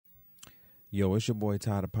Yo, it's your boy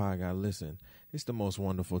Ty the Pod Guy. Listen, it's the most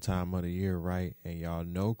wonderful time of the year, right? And y'all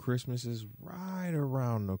know Christmas is right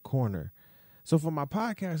around the corner. So for my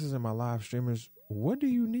podcasters and my live streamers, what do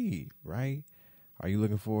you need, right? Are you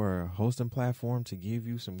looking for a hosting platform to give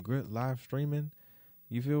you some good live streaming?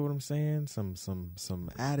 You feel what I'm saying? Some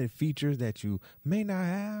added features that you may not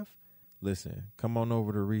have? Listen, come on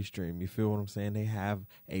over to Restream. You feel what I'm saying? They have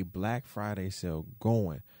a Black Friday sale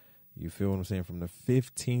going. You feel what I'm saying? From the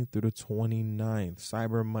 15th through the 29th,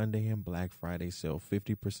 Cyber Monday and Black Friday sale,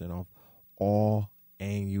 50% off all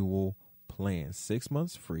annual plans. 6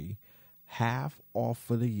 months free, half off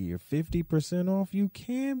for the year, 50% off. You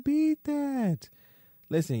can't beat that.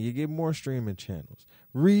 Listen, you get more streaming channels,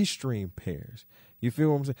 restream pairs. You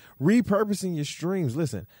feel what I'm saying? Repurposing your streams.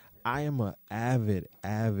 Listen, I am an avid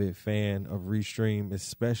fan of Restream,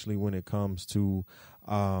 especially when it comes to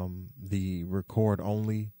the record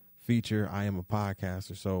only feature. I am a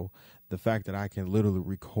podcaster, so the fact that I can literally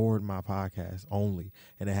record my podcast only,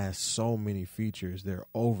 and it has so many features, their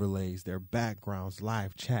overlays, their backgrounds,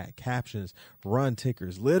 live chat, captions, run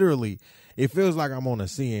tickers. Literally, it feels like I'm on a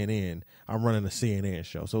CNN. I'm running a CNN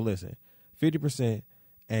show. So listen, 50%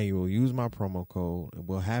 annual. Use my promo code.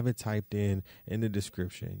 We'll have it typed in the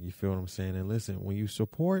description. You feel what I'm saying? And listen, when you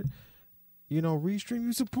support, Restream,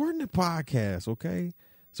 you're supporting the podcast, okay?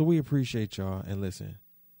 So we appreciate y'all. And listen,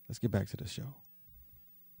 let's get back to the show.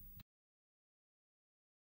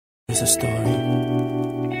 It's a story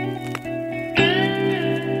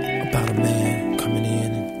about a man coming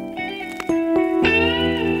in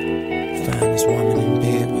and find his woman in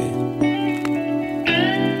bed with.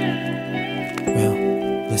 Well,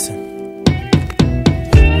 listen.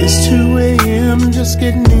 It's 2 a.m. just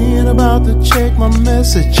getting in, about to check my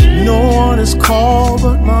message. No one is called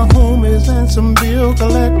but my homies and some bill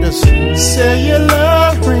collectors.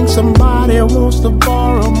 Cellular ring, somebody wants to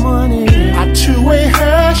borrow money. I two-way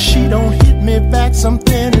her, she don't hit me back,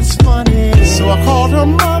 something is funny. So I called her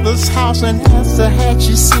mother's house and asked her had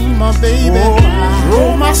she seen my baby.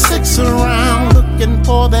 Rolled my six around looking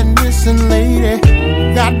for that missing lady.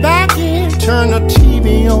 Got back in, turned the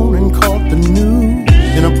TV on and caught the news.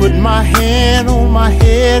 Then I put my hand on my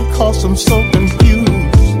head, cause I'm so confused.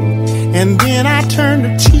 And then I turned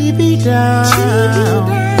the TV down,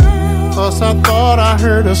 cause I thought I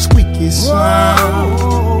heard a squeaky sound.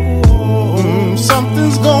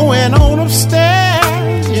 Something's going on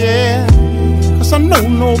upstairs, yeah, cause I know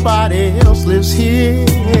nobody else lives here.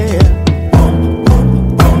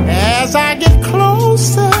 As I get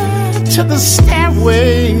closer to the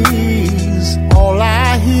stairways, all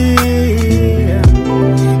I hear,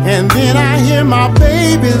 and then I hear my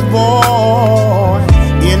baby's voice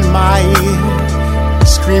in my ear,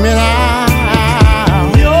 screaming out,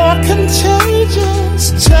 "You're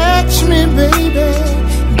contagious, touch me, baby,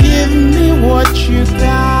 give me what you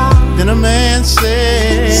got." Then a man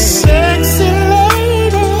said, "Sexy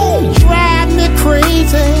lady, drive me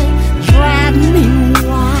crazy, drive me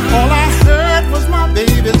wild." All I heard was my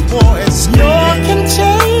baby's voice, "You're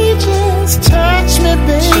contagious, touch me,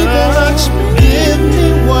 baby, touch me, give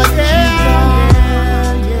me what you got."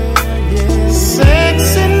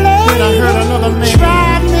 Sexy lady, then I heard another man,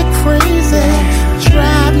 "Drive me crazy,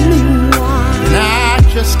 drive me wild." And I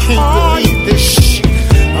just can't believe this shit.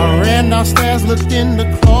 I ran downstairs, looked in the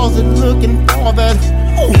closet, looking for that.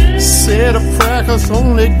 Said a prayer, cause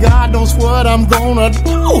only God knows what I'm gonna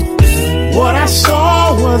do. What I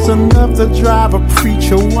saw was enough to drive a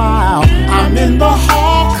preacher wild. I'm in the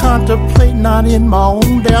hall, contemplating, not in my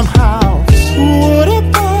own damn house. Would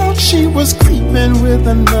have thought she was creeping with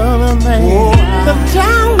another man. The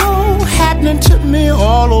download happening to me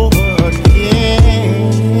all over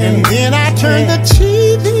again. And then I turned the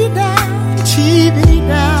TV down,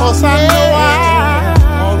 cause I know I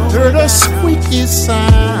heard a squeaky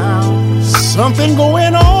sound. Something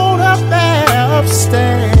going on up there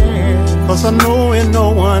upstairs, cause I know and no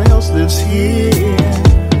one else lives here.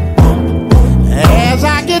 As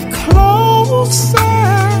I get closer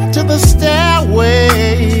to the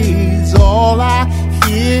stairways, all I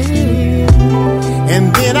hear,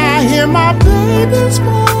 and then I hear my baby's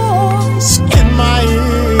voice in my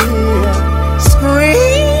ear,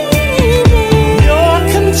 screaming, "You're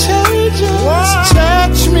contagious,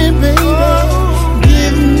 touch me, baby,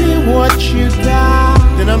 give me what you got."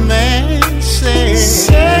 Then a man said,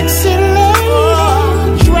 "Sexy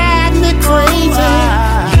lady, drive me crazy,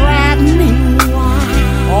 drive me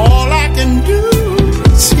wild."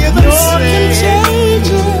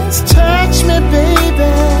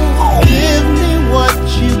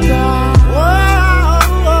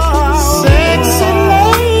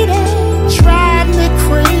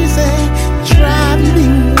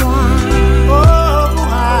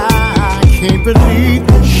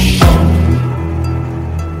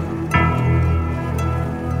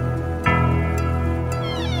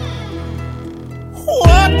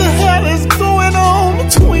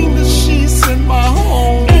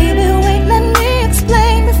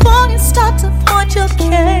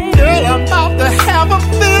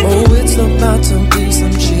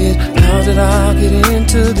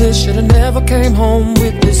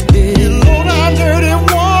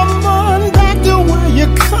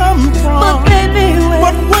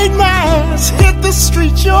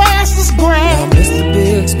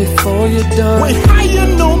 done. Wait, how you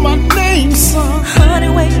know my name, son? Honey,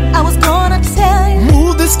 wait, I was gonna tell you.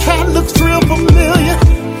 Ooh, this cat looks real familiar.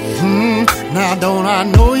 Now don't I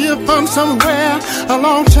know you from somewhere a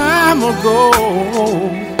long time ago?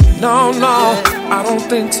 No, I don't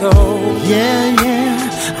think so. Yeah,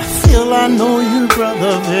 I feel I know you,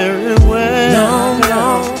 brother, very well.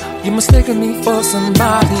 No, you're mistaking me for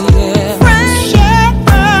somebody else. Shut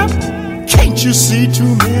up. Can't you see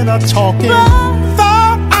two men are talking?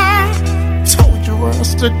 Thought I told you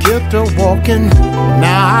us to get to walking.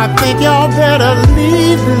 Now I think y'all better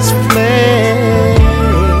leave this place,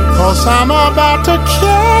 'cause I'm about to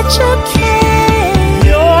catch a case.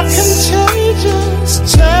 You're contagious.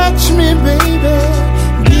 Touch me, baby.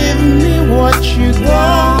 Give me what you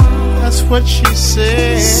got. That's what she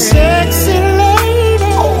said. Sexy lady,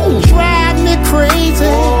 drive me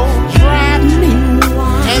crazy, drive me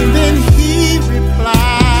wild. And then he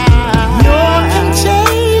replied, you're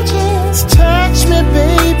contagious. Touch me,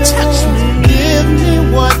 baby. Touch me. Give me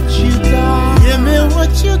what you got. Give me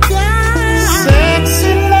what you got.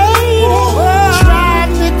 Sexy lady,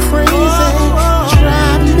 drive me crazy,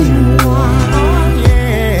 drive me wild.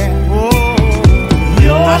 Yeah.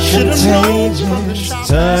 You're contagious.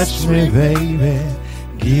 Touch me, baby.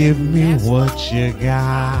 Give me what you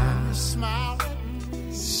got.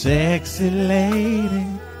 Sexy lady,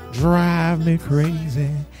 drive me crazy,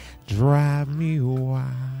 drive me wild.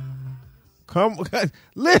 Come on,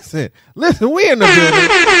 listen, we in the building.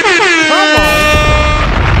 Come on.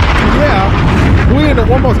 Yeah, we in the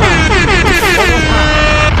one more time.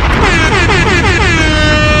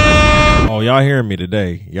 Oh, y'all hearing me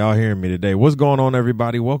today. What's going on,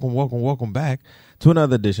 everybody? Welcome back to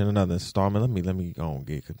another edition, another installment. Let me go and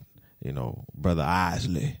get, Brother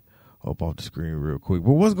Isley up off the screen real quick.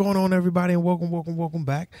 But what's going on, everybody? And welcome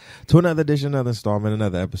back to another edition, another installment,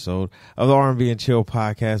 another episode of the R&B and Chill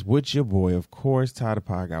podcast with your boy, of course, Ty the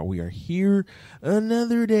Podcast. We are here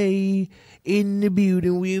another day in the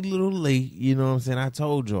building. We're a little late. You know what I'm saying? I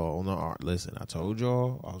told y'all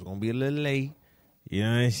I was going to be a little late. You know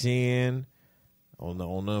what I'm saying? On the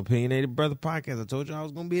Opinionated Brother podcast, I told you I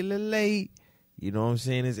was gonna be a little late. You know what I'm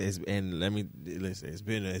saying? And let me listen. It's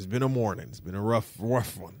been a morning. It's been a rough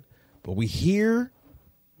one. But we here.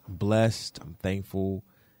 I'm blessed. I'm thankful.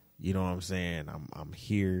 You know what I'm saying? I'm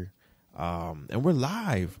here. And we're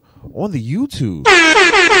live on the YouTube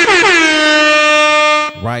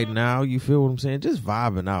right now. You feel what I'm saying? Just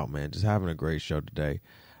vibing out, man. Just having a great show today.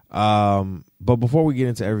 But before we get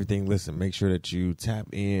into everything, listen, make sure that you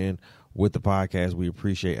tap in with the podcast. We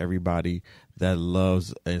appreciate everybody that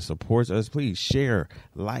loves and supports us. Please share,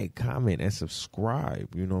 like, comment, and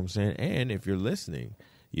subscribe. You know what I'm saying? And if you're listening,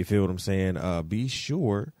 you feel what I'm saying? Be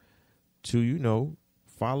sure to,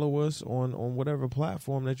 follow us on whatever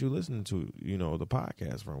platform that you listen to, the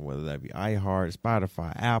podcast from, whether that be iHeart,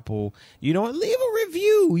 Spotify, Apple, and leave a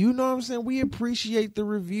review. You know what I'm saying? We appreciate the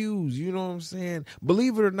reviews. You know what I'm saying?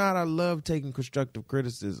 Believe it or not, I love taking constructive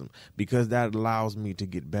criticism because that allows me to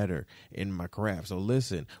get better in my craft. So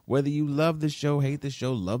listen, whether you love the show, hate the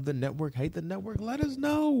show, love the network, hate the network, let us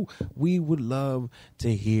know. We would love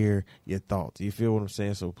to hear your thoughts. You feel what I'm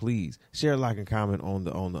saying? So please share, like, and comment on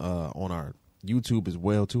our YouTube as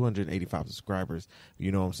well. 285 subscribers.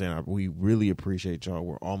 You know what I'm saying? We really appreciate y'all.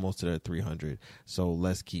 We're almost to that 300. So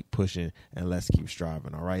let's keep pushing and let's keep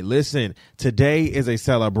striving. All right. Listen, today is a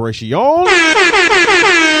celebration.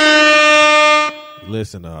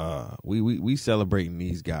 Listen, we celebrating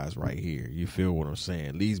these guys right here. You feel what I'm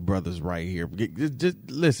saying? These brothers right here. Just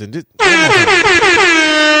listen. Just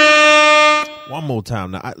one more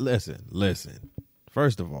time. Now, listen.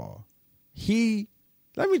 First of all,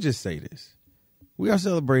 let me just say this. We are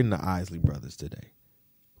celebrating the Isley brothers today,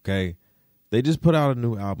 okay? They just put out a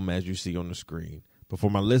new album, as you see on the screen. But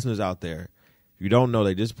for my listeners out there, if you don't know,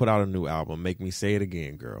 they just put out a new album. Make me say it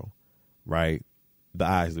again, girl, right? The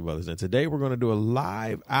Isley brothers. And today we're going to do a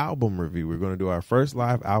live album review. We're going to do our first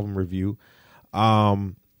live album review.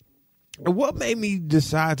 What made me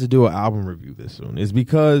decide to do an album review this soon is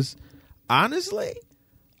because, honestly,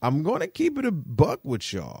 I'm going to keep it a buck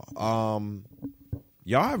with y'all.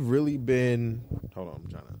 Y'all have really been,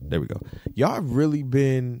 there we go. Y'all have really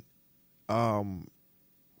been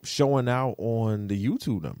showing out on the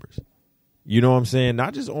YouTube numbers. You know what I'm saying?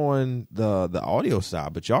 Not just on the audio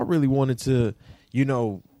side, but y'all really wanted to,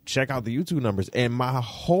 check out the YouTube numbers. And my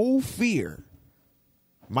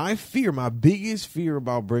biggest fear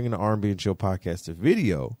about bringing the R&B and Chill podcast to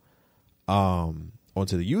video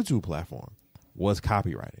onto the YouTube platform was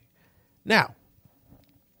copywriting. Now,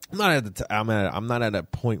 I'm not at a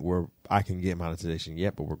point where I can get monetization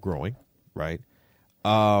yet, but we're growing, right?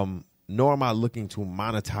 Now nor am I looking to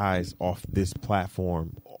monetize off this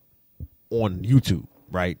platform on YouTube,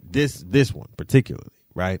 right? This one particularly,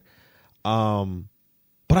 right?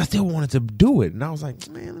 But I still wanted to do it. And I was like,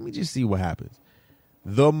 man, let me just see what happens.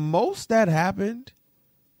 The most that happened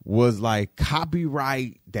was like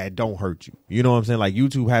copyright that don't hurt you. You know what I'm saying? Like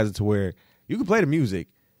YouTube has it to where you can play the music.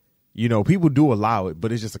 You know, people do allow it,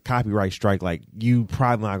 but it's just a copyright strike. Like, you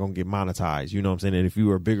probably not going to get monetized. You know what I'm saying? And if you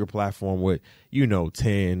were a bigger platform with,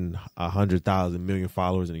 10, 100,000 million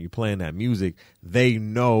followers and you're playing that music, they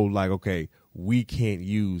know, like, okay, we can't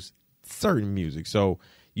use certain music. So,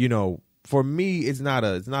 for me, it's not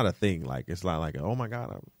a thing. Like, it's not like, oh my God,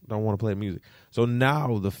 I don't want to play music. So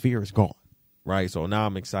now the fear is gone, right? So now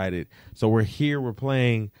I'm excited. So we're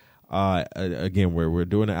playing. Again, we're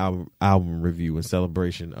doing an album review in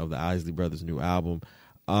celebration of the Isley Brothers' new album,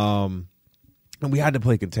 and we had to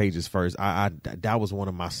play "Contagious" first. That was one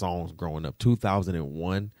of my songs growing up,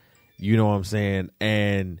 2001. You know what I'm saying?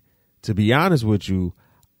 And to be honest with you,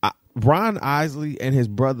 Ron Isley and his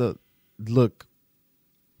brother look.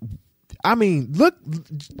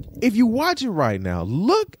 If you watch it right now,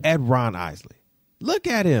 look at Ron Isley. Look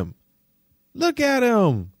at him.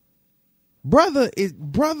 Brother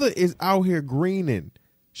is out here greening,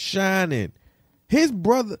 shining. His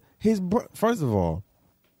brother, first of all,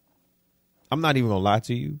 I'm not even gonna lie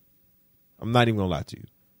to you.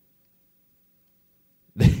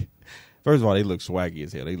 First of all, they look swaggy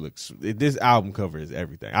as hell. This album cover is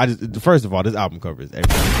everything. First of all, this album cover is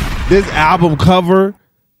everything.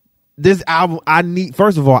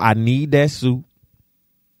 I need that suit.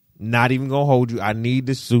 Not even gonna hold you. I need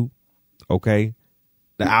the suit. Okay.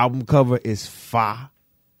 The album cover is fire.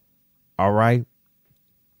 All right.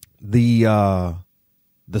 The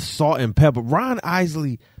salt and pepper. Ron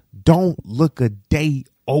Isley don't look a day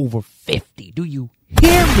over 50. Do you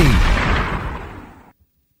hear me?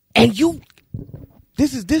 And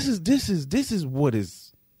this is what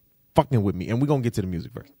is fucking with me. And we're gonna get to the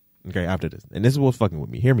music first. Okay, after this. And this is what's fucking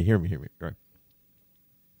with me. Hear me. Right.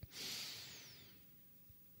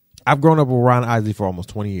 I've grown up with Ron Isley for almost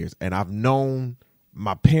 20 years, and I've known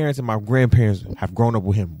my parents and my grandparents have grown up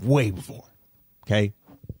with him way before. Okay,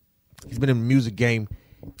 he's been in the music game.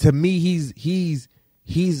 To me, he's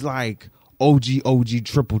like OG,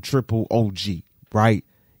 triple OG, right?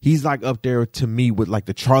 He's like up there to me with like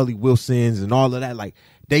the Charlie Wilsons and all of that. Like,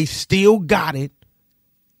 they still got it.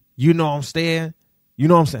 You know what I'm saying? You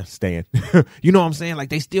know what I'm saying? You know what I'm saying? Like,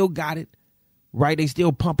 they still got it, right? They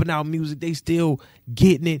still pumping out music. They still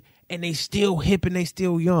getting it, and they still hip and they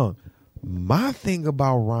still young. My thing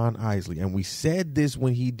about Ron Isley, and we said this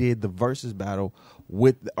when he did the versus battle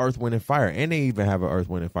with Earth, Wind, and Fire, and they even have an Earth,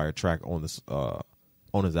 Wind, and Fire track on this on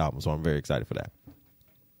his album, so I'm very excited for that.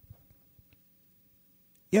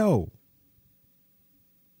 Yo,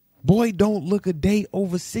 boy, don't look a day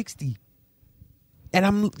over 60,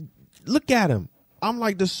 and look at him. I'm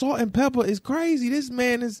like, the salt and pepper is crazy. This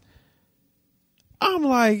man is. I'm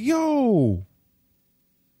like, yo.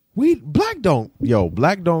 Black don't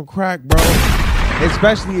crack, bro.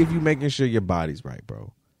 Especially if you making sure your body's right,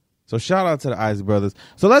 bro. So shout out to the Isley Brothers.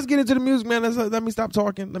 So let's get into the music, man. Let me stop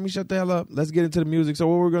talking. Let me shut the hell up. Let's get into the music. So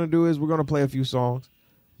what we're gonna do is we're gonna play a few songs,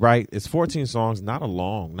 right? It's 14 songs, not a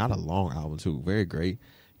long album too. Very great.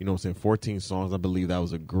 You know what I'm saying? 14 songs. I believe that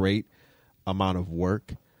was a great amount of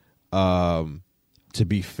work. To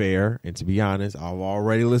be fair and to be honest, I've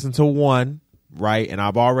already listened to one. Right, and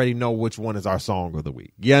I've already know which one is our song of the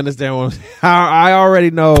week. You understand what I'm saying? I already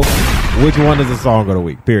know which one is the song of the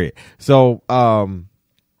week. Period. So, we're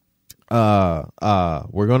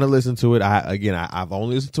gonna listen to it. I've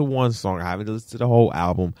only listened to one song. I haven't listened to the whole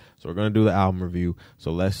album, so we're gonna do the album review.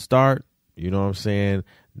 So let's start. You know what I'm saying?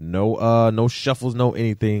 No shuffles, no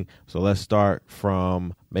anything. So let's start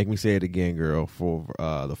from "Make Me Say It Again, Girl" for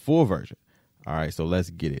the full version. All right, so let's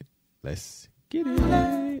get it.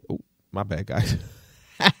 Oh. My bad, guys.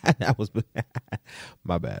 That was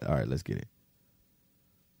my bad. All right, let's get it.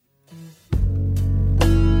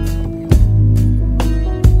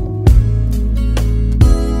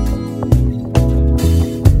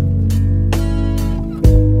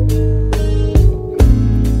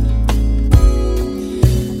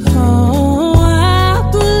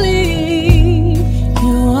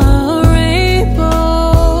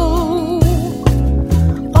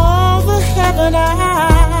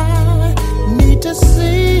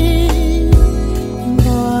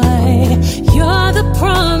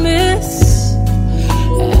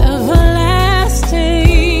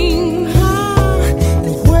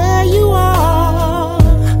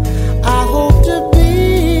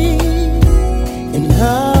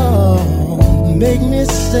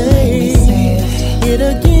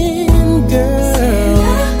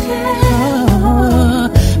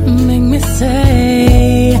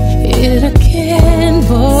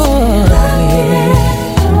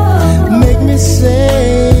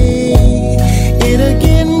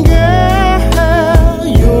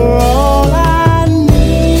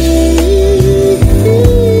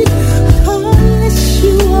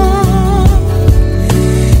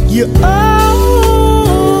 You're all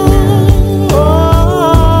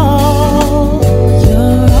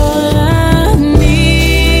I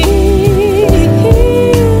need.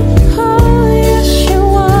 Oh, yes, you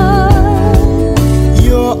are.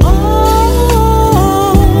 You're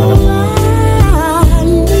all I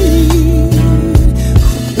need.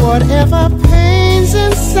 Whatever pain's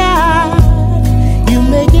inside, you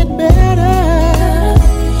make it better.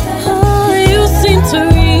 Oh, you seem to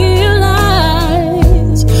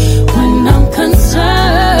realize when I'm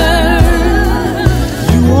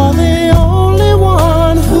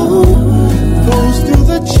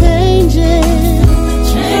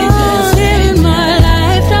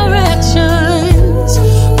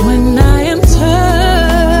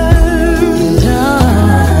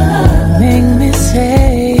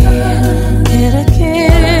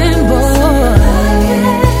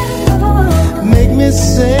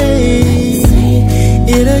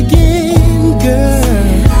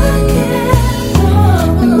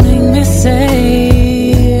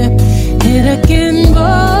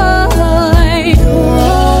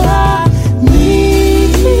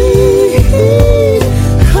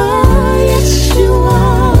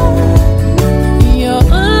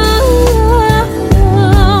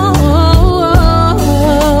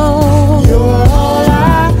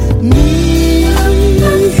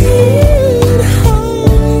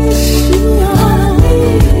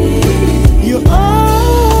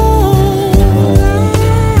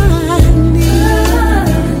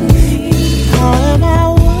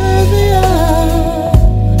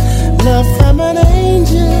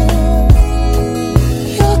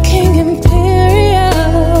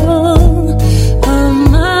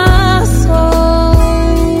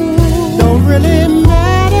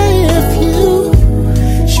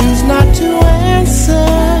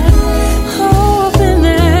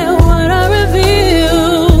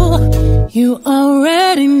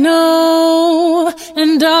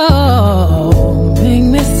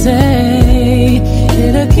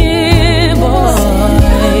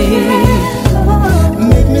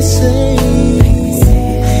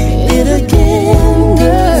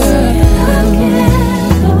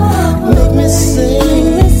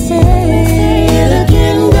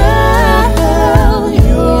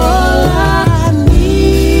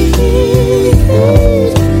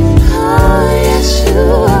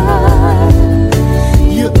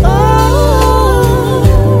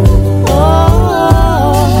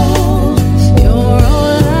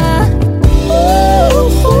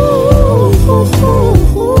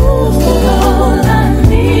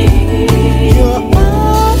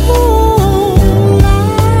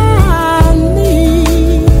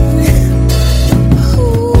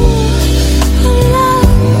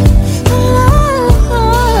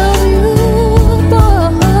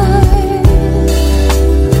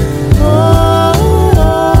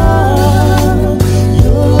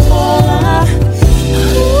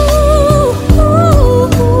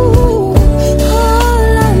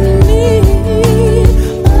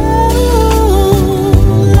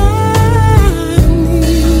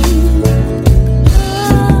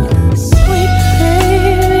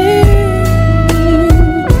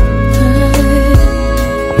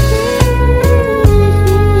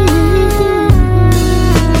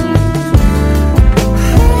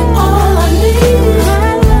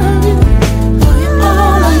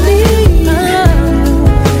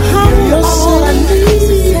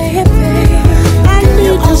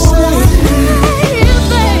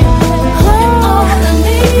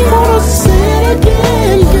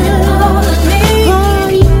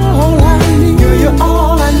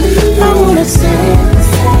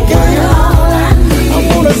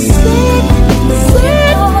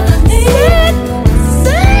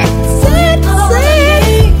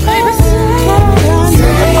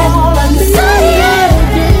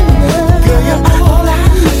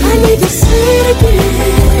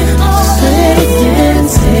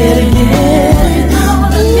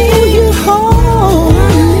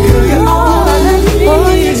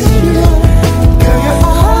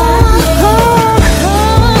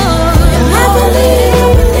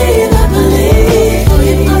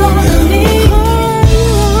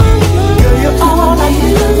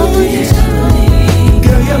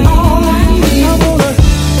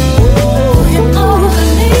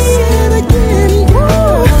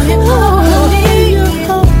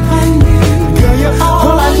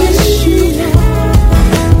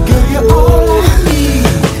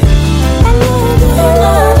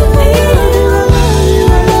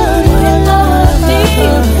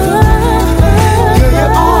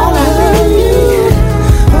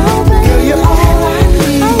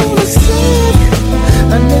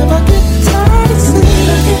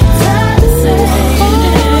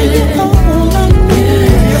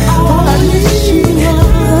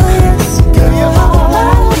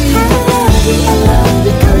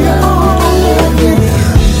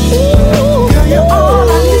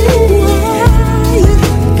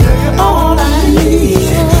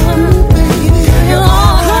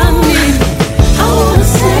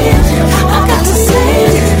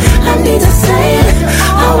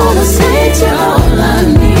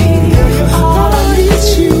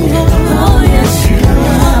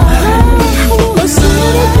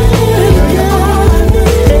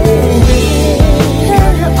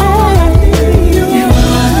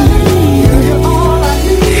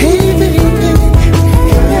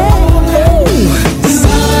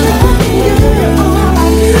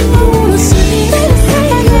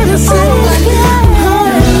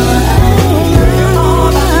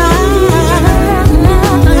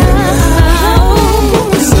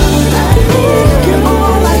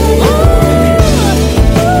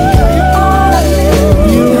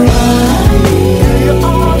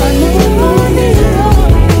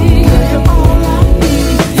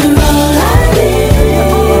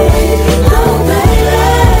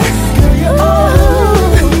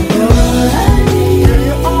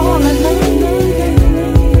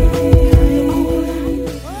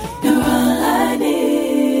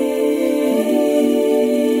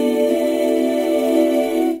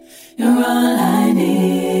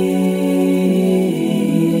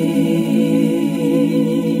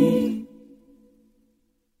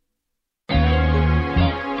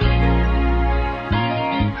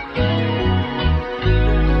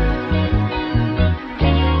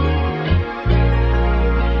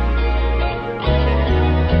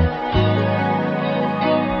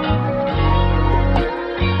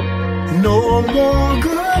more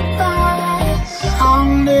goodbyes. I'll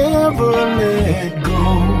never let go.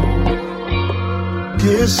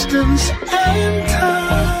 Distance and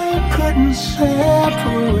time couldn't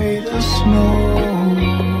separate us, no.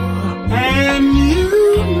 And you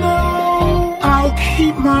know I'll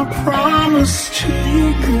keep my promise to you,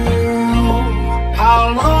 girl.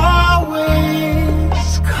 I'll always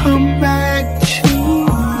come back to you.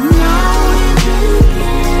 Now we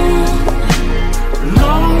begin.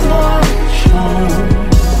 Long voyage home.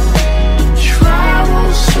 Travel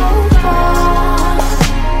so far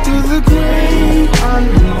through the great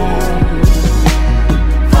unknown.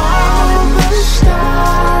 Follow the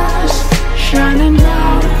stars shining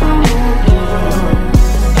down from above.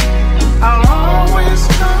 I'll always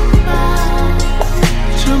come back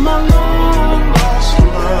to my long lost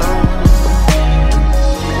love.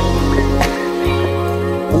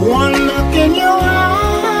 One look in your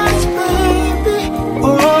eyes, baby,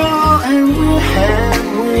 oh, and we're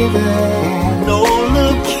halfway there. No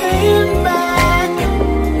looking back,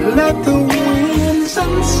 let the winds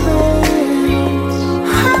and sails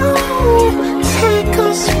take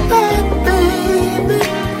us back, baby,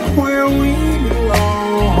 where we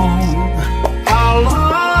belong. I'll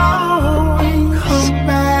always come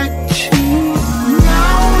back to you.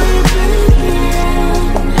 Now we begin.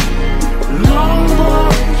 Long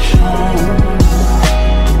voyage home.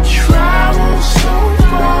 Travel so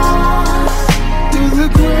far through the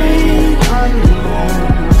great unknown.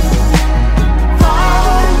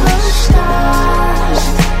 Follow the stars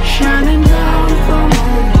shining down from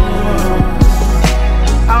above.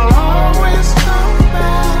 I'll always come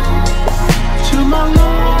back to my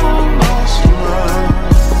long lost love.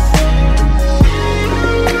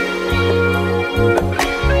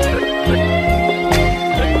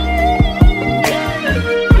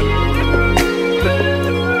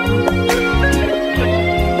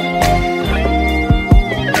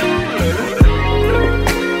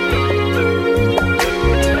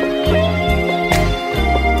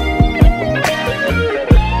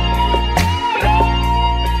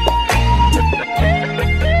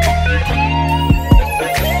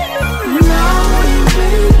 Now we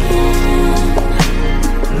begin.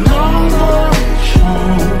 Long voyage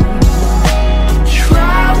home.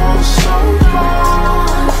 Travel so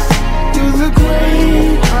far through the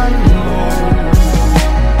great unknown.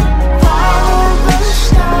 Follow the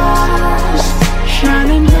stars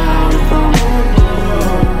shining down from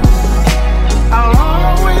above. I'll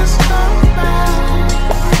always come back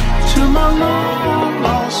to my long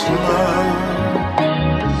lost love.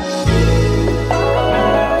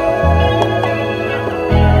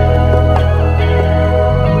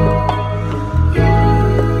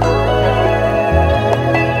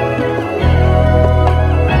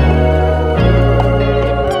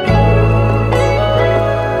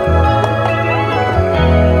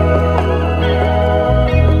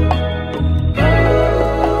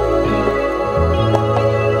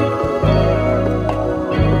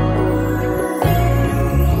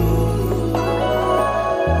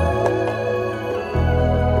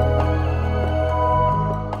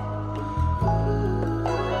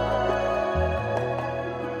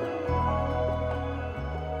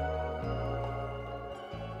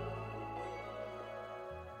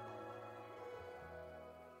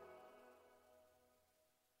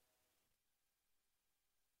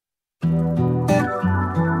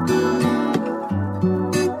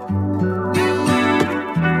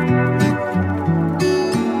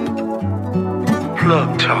 Plug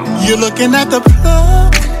talk. You're looking at the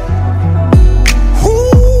plug.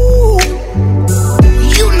 Ooh,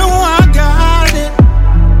 you know I got it.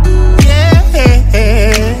 Yeah.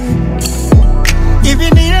 If you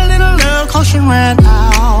need a little love, 'cause you ran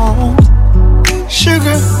out.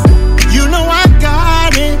 Sugar, you know I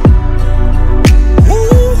got it.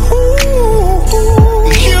 Ooh,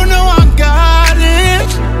 you know I got it.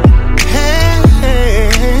 Hey,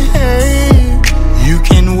 you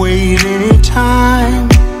can wait anytime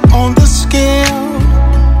on the scale.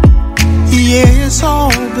 Yeah, it's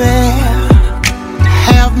all there.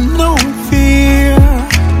 Have no fear.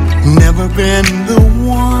 Never been the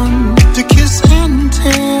one to kiss and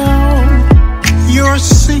tell. Your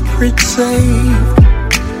secret safe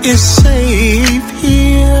is safe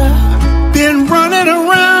here. Been running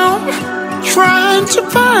around trying to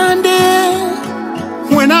find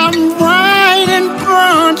it when I'm right in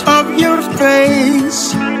front of your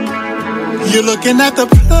face. You're looking at the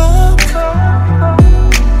plug.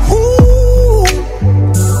 Ooh,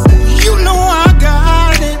 you know I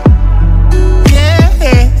got it. Yeah.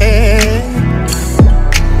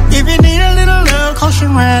 If you need a little love, 'cause you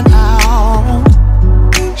ran out.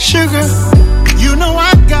 Sugar, you know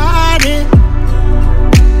I got it.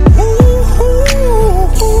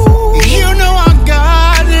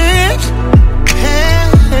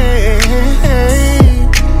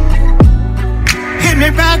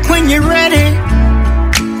 when you're ready,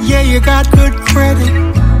 yeah, you got good credit.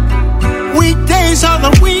 Weekdays are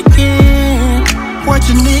the weekend. What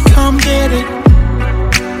you need, come get it.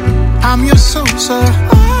 I'm your Sosa.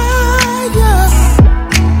 Yeah.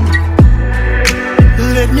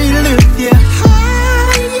 Let me lift you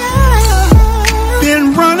higher.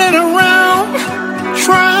 Been running around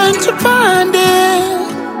trying to find it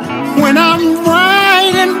when I'm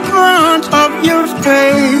right in front of your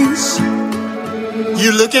face.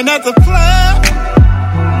 You looking at the plug?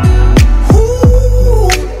 Ooh,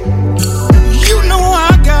 you know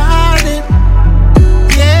I got it.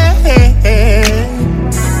 Yeah.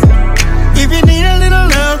 If you need a little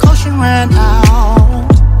love, 'cause you ran out.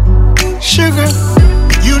 Sugar,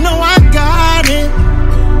 you know I got it.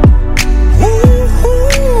 Ooh,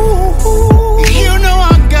 you know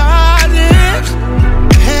I got it.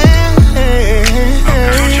 Hey.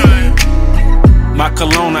 My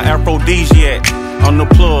cologne, an aphrodisiac. On the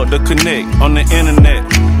plug, the connect, on the internet.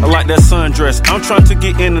 I like that sundress, I'm trying to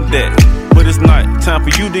get into that. But it's not time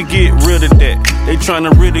for you to get rid of that. They trying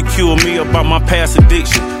to ridicule me about my past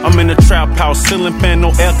addiction. I'm in a trap house, ceiling fan,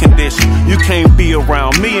 no air condition. You can't be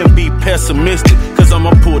around me and be pessimistic, 'cause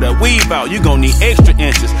I'ma pull that weave out, you gon' need extra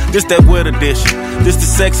inches. This that wet edition, this the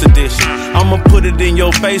sex edition. I'ma put it in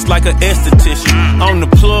your face like an esthetician. On the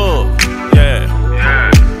plug, yeah.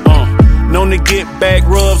 Known to get back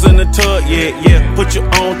rubs in the tub, yeah. Put you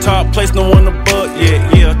on top, place no one above,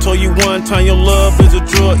 yeah. Told you one time your love is a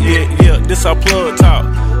drug, yeah. This our plug talk.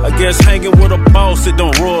 I guess hanging with a boss, it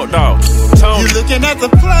don't roll, dog. You looking at the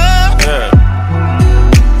plug? Yeah.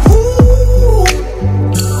 Ooh,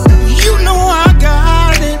 you know I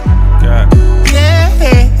got it. Got it.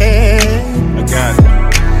 Yeah. I got it.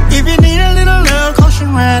 If you need a little love, 'cause you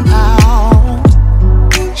ran out.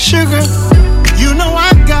 Sugar, you know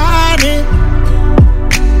I got it.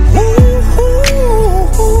 Ooh,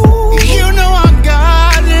 you know I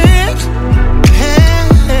got it.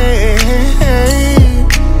 Hey.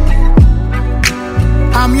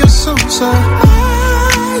 I'm your Sosa.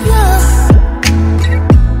 Yeah.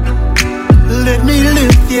 Let me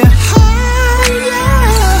lift you higher.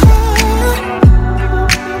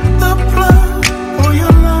 The plug for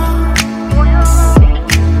your love.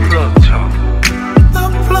 Plug talk. The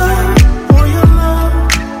plug for your love.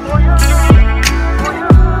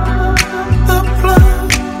 The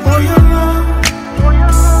plug for your love.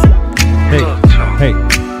 Hey, hey,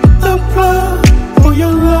 The plug for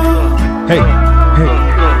your love. hey, hey,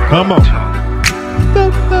 come on. The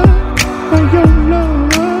plug for your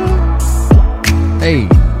love. Hey,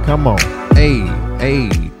 come on. Hey,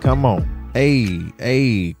 come on.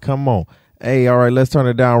 Hey, come on. Hey, all right, let's turn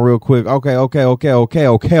it down real quick. Okay.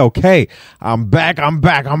 I'm back.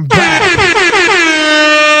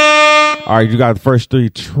 All right, you got the first 3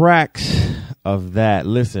 tracks of that.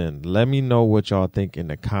 Listen, let me know what y'all think in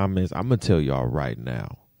the comments. I'm going to tell y'all right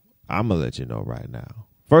now. I'm going to let you know right now.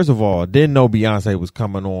 First of all, didn't know Beyonce was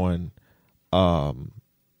coming on.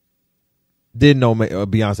 Didn't know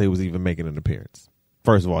Beyonce was even making an appearance.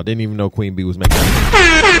 First of all, didn't even know Queen Bee was making an appearance.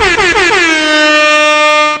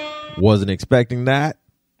 Wasn't expecting that.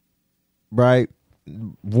 Right?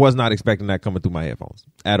 Was not expecting that coming through my headphones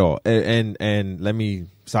at all. And let me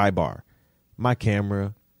sidebar. My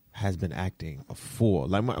camera has been acting a fool.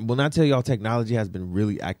 Like when I tell y'all technology has been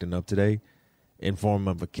really acting up today in the form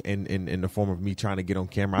of me trying to get on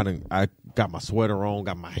camera. I got my sweater on,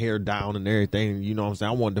 got my hair down and everything. You know what I'm saying?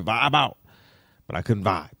 I wanted to vibe out, but I couldn't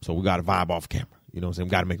vibe. So we got to vibe off camera. You know what I'm saying?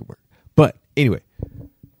 We got to make it work. But anyway,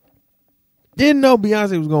 didn't know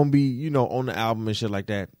Beyonce was going to be, on the album and shit like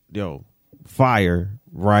that. Yo, fire,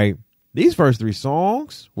 right? These first 3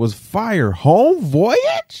 songs was fire. Home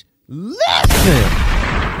Voyage? Listen.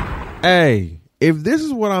 Hey, if this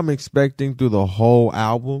is what I'm expecting through the whole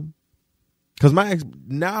album, because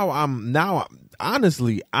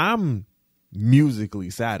I'm musically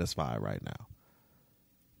satisfied right now.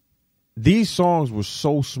 These songs were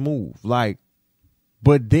so smooth,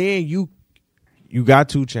 but then you got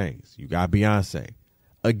 2 Chainz, you got Beyonce.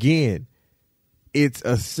 Again, it's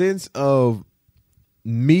a sense of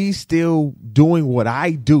me still doing what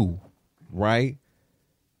I do, right?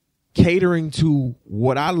 Catering to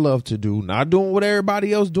what I love to do, not doing what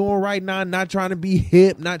everybody else doing right now, not trying to be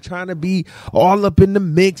hip, not trying to be all up in the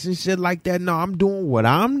mix and shit like that. No, I'm doing what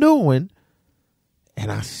I'm doing, and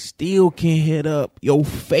I still can hit up your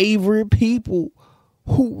favorite people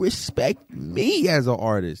who respect me as an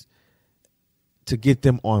artist to get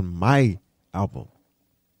them on my album,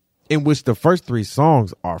 in which the first 3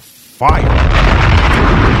 songs are fire.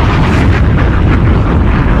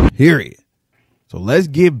 Period. So let's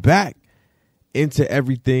get back into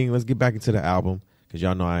everything. Let's get back into the album, because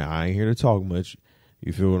y'all know I ain't here to talk much.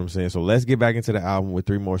 You feel what I'm saying? So let's get back into the album with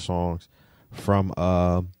 3 more songs from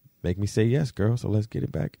Make Me Say Yes, Girl. So let's get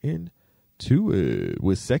it back into it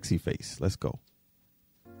with Sexy Face. Let's go.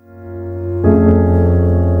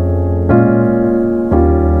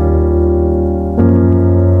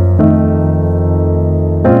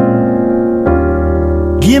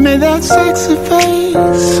 Give me that sexy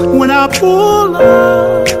face when I pull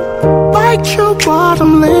up. Bite your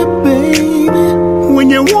bottom lip, baby, when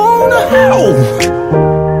you wanna help.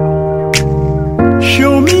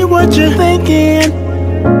 Show me what you're thinking.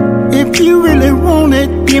 If you really want it,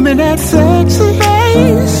 give me that sexy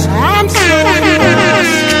face. I'm so lost.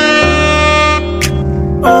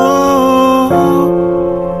 Oh,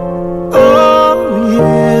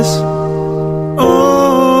 yes.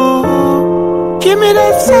 Give me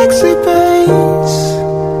that sexy face.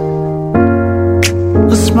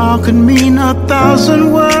 A smile could mean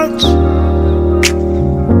 1,000 words.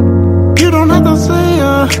 You don't have to say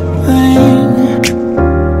a thing.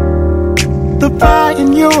 The fire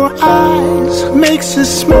in your eyes makes it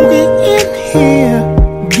smoky in here,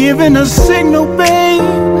 giving a signal,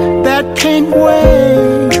 babe, that can't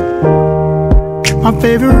wait. My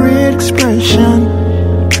favorite expression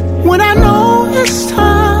when I know it's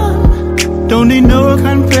time. Don't need no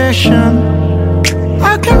confession.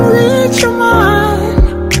 I can read your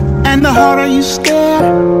mind, and the harder you stare,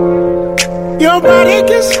 your body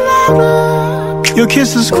gets louder. Your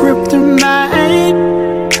kiss is kryptonite,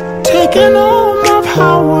 taking all my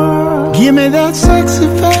power. Give me that sexy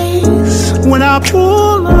face when I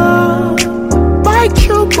pull up. Bite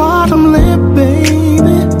your bottom lip,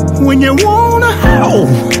 baby, when you wanna help.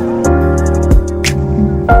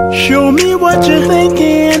 Show me what you're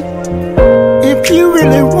thinking. If you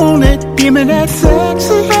really want it, give me that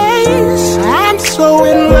sexy face. I'm so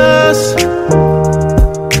in lust.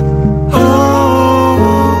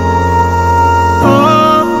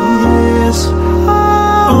 Yes.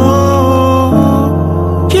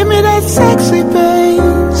 Give me that sexy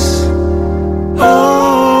face.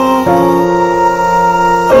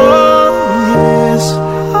 Yes.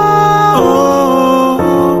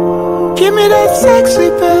 Give me that sexy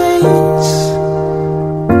face.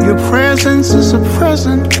 Your presence is a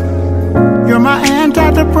present. You're my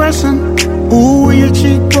antidepressant. Ooh, your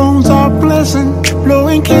cheekbones are pleasant,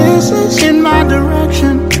 blowing kisses in my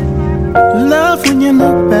direction. Love when you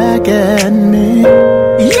look back at me.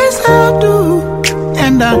 Yes, I do.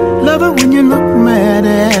 And I love it when you look mad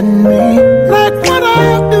at me. Like what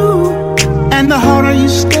I do. And the harder you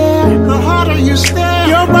stare,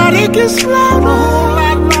 your body gets louder.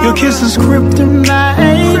 Your kiss is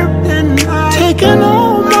kryptonite, taking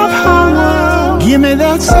all my power. Give me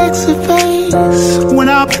that sexy face when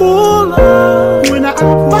I pull up. When I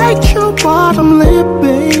bite your bottom lip,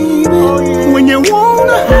 baby, when you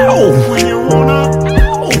wanna help.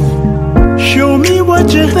 Show me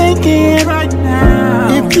what you're thinking right now.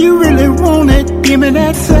 If you really want it, give me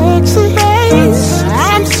that sexy face.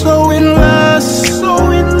 I'm so in lust,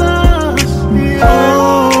 so in lust. Yeah.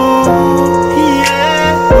 Oh,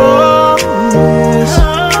 yeah. Oh, yes.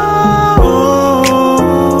 Oh,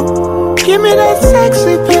 give me that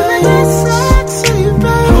sexy face.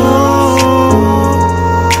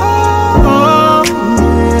 Oh,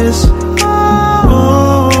 yes. Oh,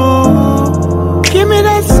 give me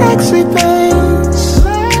that sexy face.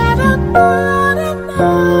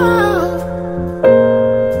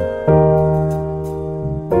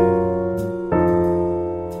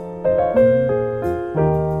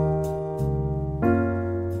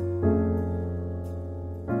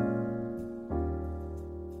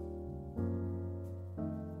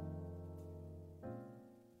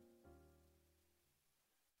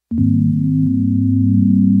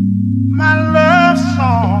 My love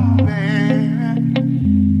song, baby.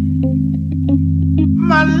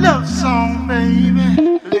 My love song, baby.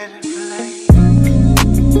 Let it play.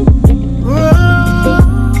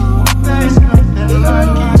 Oh, there's nothing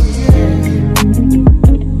like it.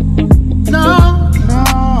 No, no.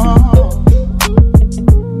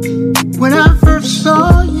 When I first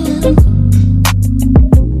saw you,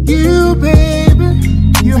 baby,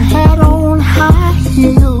 you had on high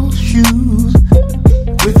heel shoes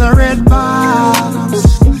with the red bottoms.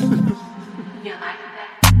 You like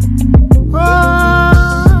that?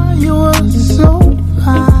 Oh, you were so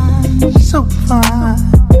fine, so fine.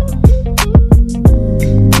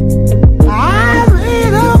 I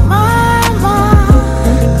made up my mind.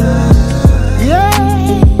 Yeah,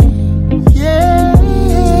 yeah.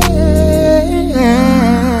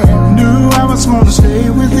 Knew I was gonna stay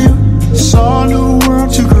with you. Saw a new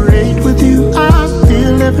world to create with you. I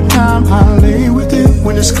feel every time I lay with you.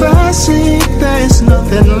 When it's classic, there's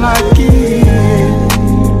nothing like it.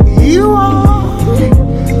 You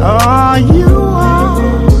are, you are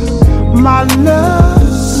my love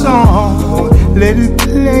song. Let it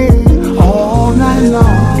play all night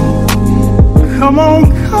long. Come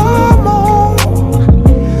on, come on,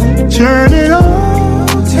 turn it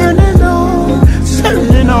on, turn it on,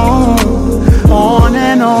 turn it on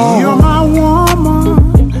and on. You're my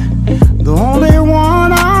woman, the only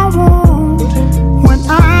one I want. When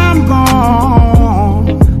I'm gone,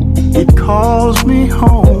 it calls me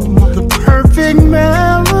home. The perfect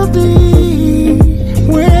melody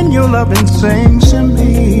when your loving sings to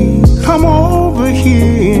me. Come over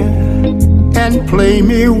here and play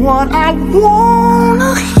me what I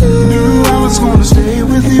wanna hear. Knew I was gonna stay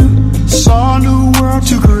with you, saw a new world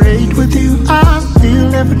to create with you. I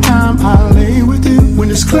feel every time I lay with you. When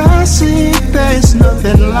it's classic, there's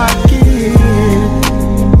nothing like it.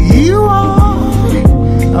 You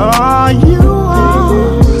are, you are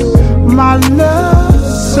my love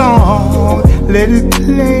song. Let it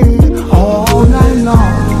play all night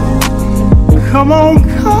long. Come on,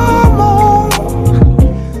 come on.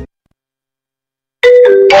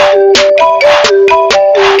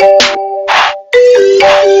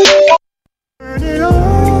 Turn it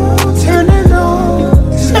on, turn it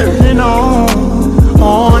on, turn it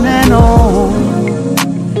on and on.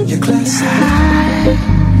 Your classic,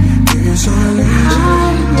 here's our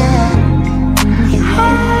legend. You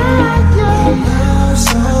are your love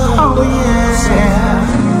song. Oh yeah.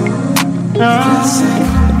 Your classic,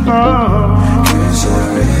 here's your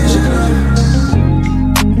original.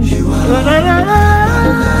 You are my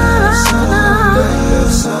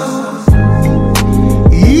love song.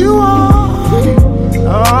 You are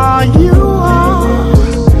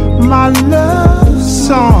my love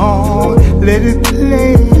song. Let it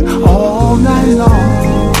play all night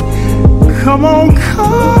long. Come on,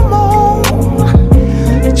 come on,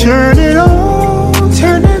 turn it on,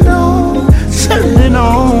 turn it on, turn it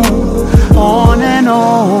on and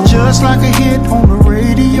on. Just like a hit on the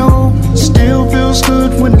radio, still feels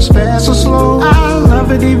good when it's fast or slow. I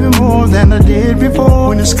love it even more than I did before.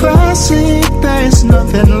 When it's classic, there's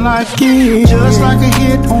nothing like it. Just like a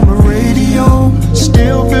hit on the radio,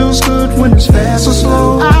 still feels good when it's fast or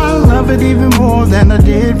slow. I love it even more than I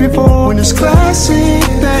did before. When it's classic,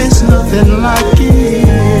 there's nothing like it.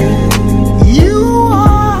 You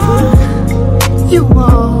are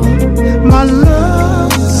my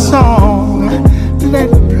love song. Let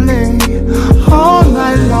it play all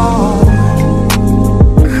night long.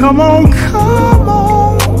 Come on, come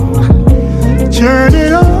on, turn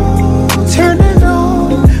it on, turn it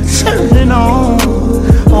on, turn it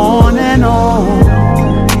on and on.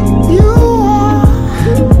 You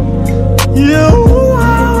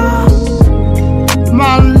are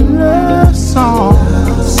my love song.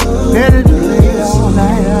 Let it play all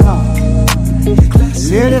night long. Let it play.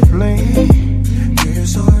 Let it play.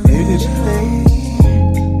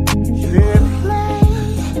 Let it play.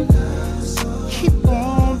 Keep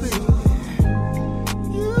on, baby.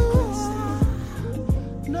 You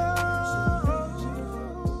know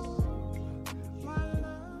my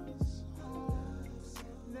love song.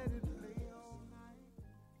 Let it play all night.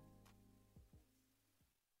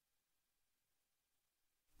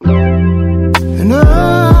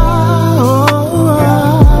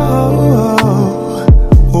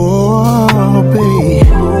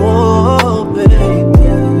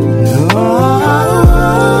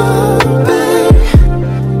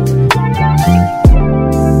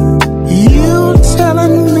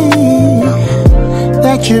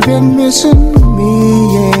 And you've been missing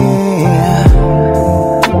me, yeah.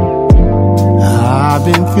 I've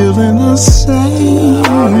been feeling the same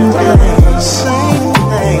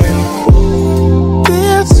thing.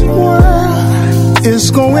 This world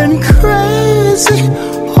is going crazy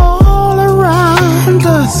all around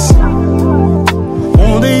us.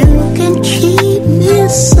 Only you can keep me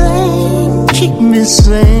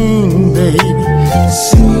sane, baby.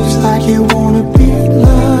 Seems like you wanna be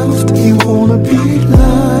loved, you wanna be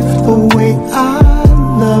loved the way I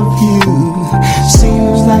love you.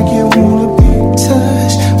 Seems like you wanna be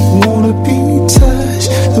touched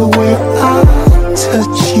the way I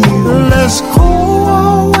touch you. Let's go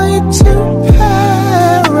away to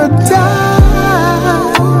paradise,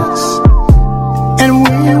 and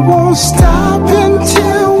we won't stop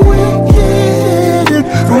until we get it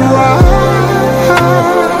right.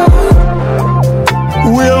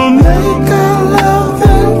 We'll make a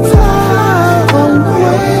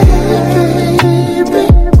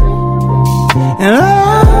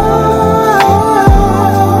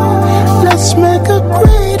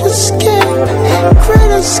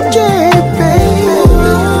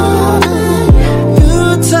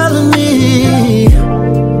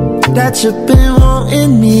that you've been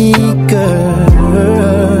wanting me, girl.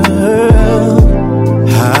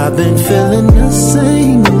 I've been feeling the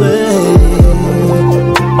same way.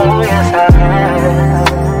 Oh yes, I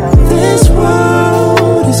have. This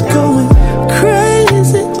world is going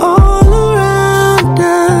crazy all around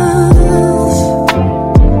us.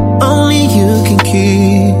 Only you can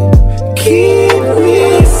keep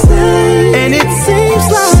me safe. And it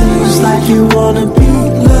seems like you wanna be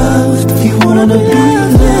loved. You wanna be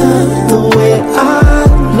loved the way I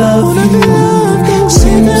love you.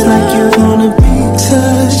 Seems like you wanna be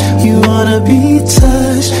touched. You wanna be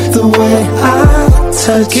touched the way I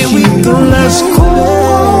touch you. Can we go? Let's go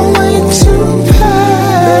away to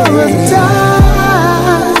paradise.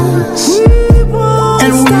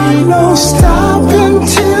 And we won't stop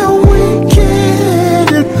until we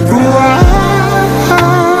get it right.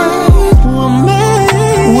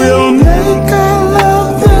 We'll make our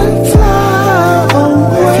love and fly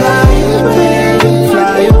away, baby,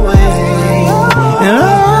 fly away.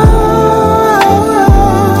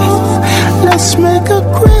 Oh, let's make a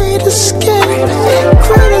great escape,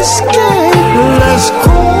 great escape. Let's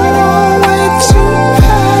go away to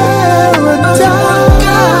paradise.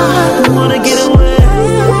 Wanna get away,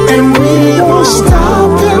 and we won't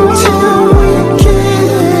stop until we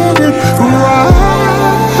get it right.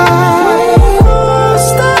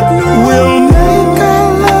 We'll make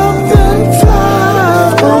our love and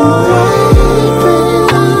fly away,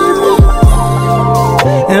 baby.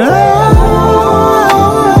 And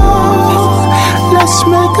let's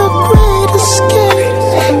make a great escape,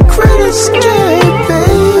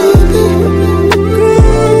 baby.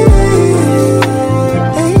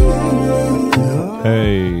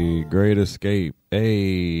 Hey, great escape.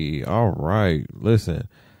 Hey, all right. Listen.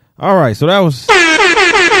 All right, so that was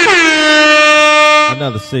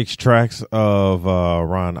another 6 tracks of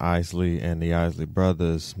Ron Isley and the Isley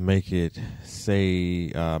Brothers. Make me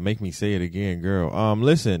say it again, girl.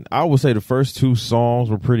 Listen, I would say the first 2 songs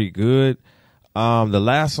were pretty good. The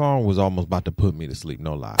last song was almost about to put me to sleep,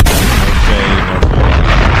 no lie.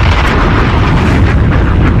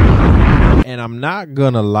 And I'm not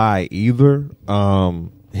gonna lie either.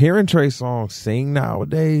 Hearing Trey Songz sing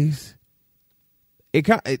nowadays,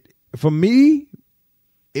 for me,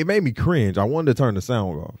 it made me cringe. I wanted to turn the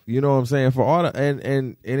sound off. You know what I'm saying? For all the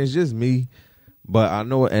and it's just me, but I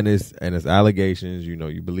know and it's allegations. You know,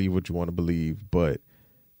 you believe what you want to believe, but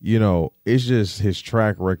you know, it's just his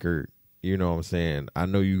track record. You know what I'm saying? I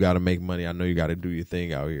know you got to make money. I know you got to do your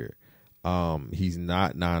thing out here. He's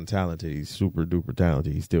not non-talented. He's super duper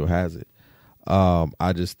talented. He still has it.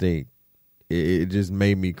 I just think it just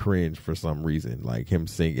made me cringe for some reason, like him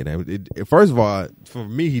singing. First of all, for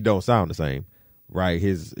me, he don't sound the same, right?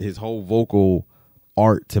 His whole vocal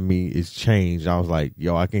art to me is changed. I was like,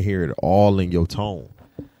 yo, I can hear it all in your tone.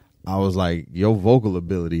 I was like, your vocal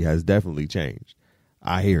ability has definitely changed.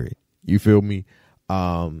 I hear it. You feel me?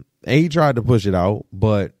 And he tried to push it out,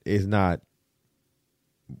 but it's not.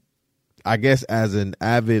 I guess as an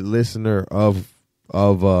avid listener of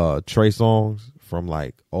Trey Songz from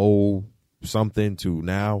like old something to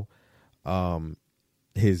now,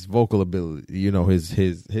 his vocal ability, you know, his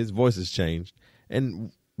voice has changed,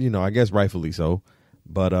 and you know, I guess rightfully so.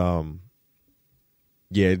 But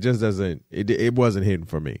yeah, it just doesn't. It wasn't hitting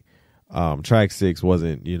for me. Track 6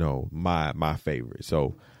 wasn't, you know, my favorite.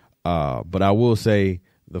 So, but I will say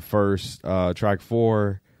the first track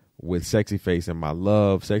 4 with Sexy Face and My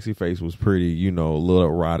Love. Sexy Face was pretty, you know, a little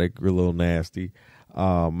erotic, a little nasty.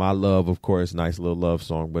 My Love, of course, nice little love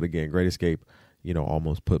song. But again, Great Escape, you know,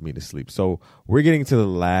 almost put me to sleep. So we're getting to the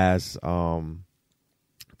last, last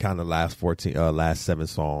 7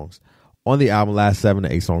 songs on the album, last 7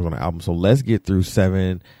 to 8 songs on the album. So let's get through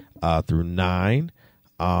 7 through 9,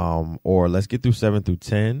 or let's get through 7 through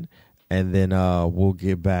 10. And then we'll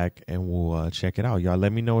get back and we'll check it out. Y'all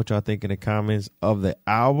let me know what y'all think in the comments of the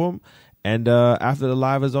album. And after the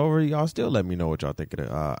live is over, y'all still let me know what y'all think of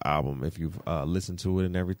the album if you've listened to it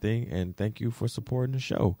and everything. And thank you for supporting the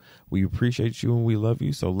show. We appreciate you and we love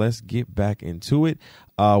you. So let's get back into it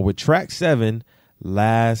with track 7,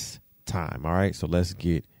 Last Time. All right, so let's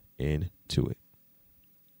get into it.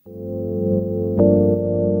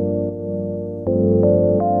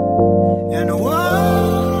 And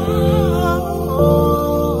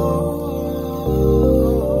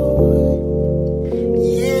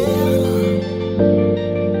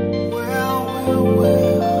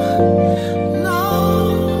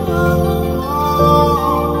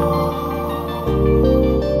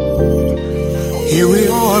here we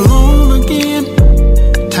are alone again.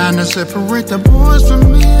 Time to separate the boys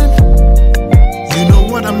from men. You know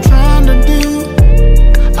what I'm trying to do.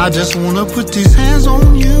 I just wanna put these hands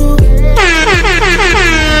on you.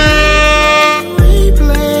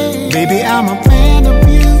 Baby, I'm a fan of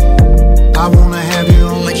you. I wanna have you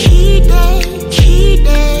on a cheat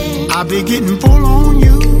day. I be getting full on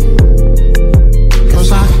you.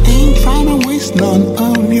 Cause I ain't trying to waste none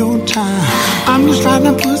of your time. I'm just trying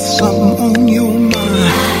to put something on your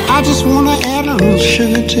mind. I just wanna add a little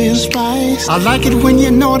sugar to your spice. I like it when you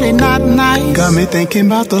know they're not nice. Got me thinking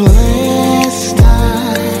about the last time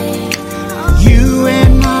you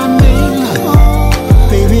and I made love.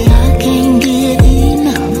 Baby, I can't get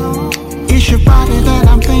enough. It's your body that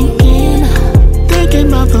I'm thinking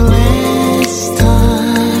about the last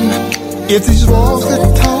time. If these walls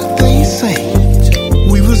could talk, they say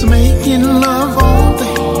we was making love all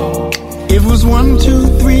day. It was 1,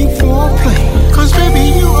 2, 3, 4 play. Cause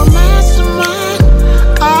baby, you a mastermind.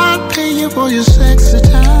 I'd pay you for your sexy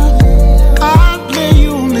time. I'd lay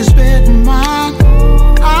you on this bed of mine.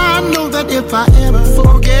 I know that if I ever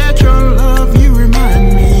forget your love, you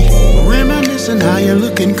remind me. Reminiscing how you're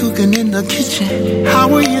looking, cooking in the kitchen. How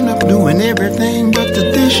we end up doing everything but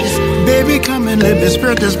the dishes. Baby, come and let me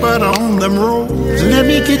spread this butter on them rolls. Let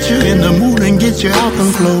me get you in the mood and get you out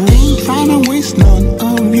them clothes. Ain't trying to waste none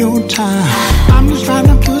of your time. I'm just trying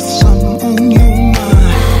to put something on your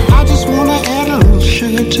mind. I just wanna add a little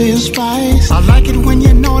sugar to your spice. I like it when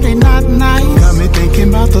you know they're not nice. Got me thinking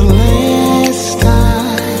about the last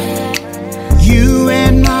time you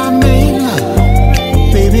and I made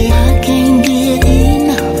love. Baby, I can't get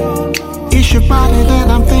enough. It's your body that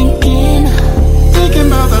I'm thinking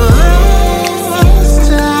about the last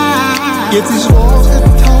time. If these walls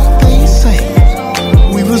could talk, they say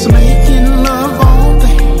we was making love all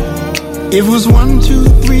day. It was 1, 2,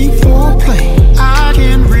 3, 4 play. I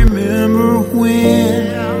can remember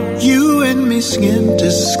when you and me skin to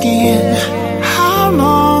skin. How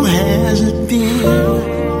long has it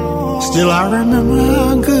been? Still I remember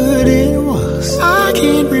how good it was. I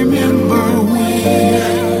can't remember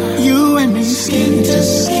when you and me skin to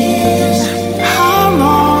skin. How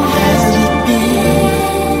long has it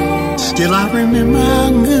been? Still I remember how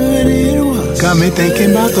good it was. Got me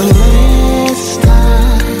thinking about the last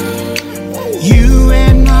time you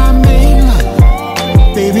and I made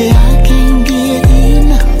love. Baby, I can't get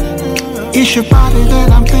enough. It's your body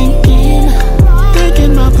that I'm thinking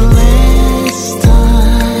about the last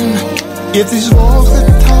time. If these walls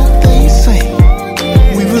could talk, they say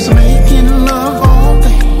we was making love all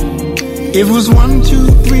day. It was 1, 2,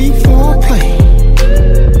 3, 4 play.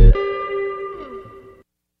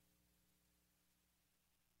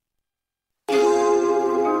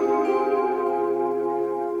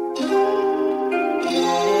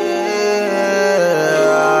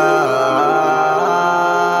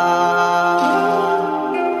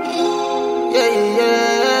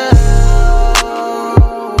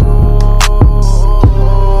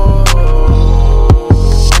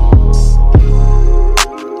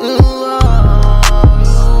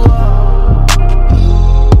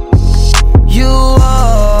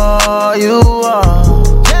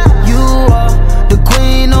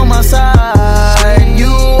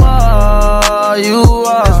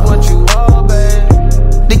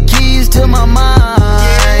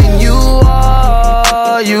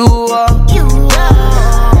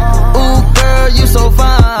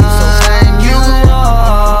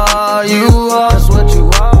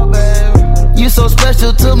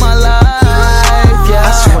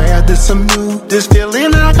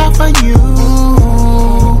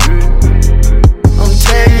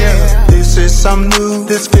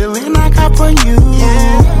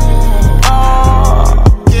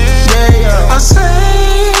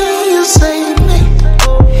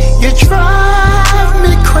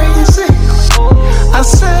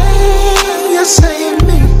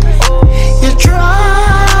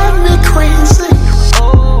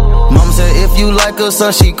 So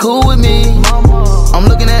she cool with me. I'm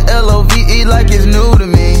looking at LOVE like it's new to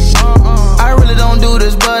me. I really don't do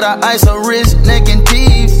this, but I ice her wrist, neck and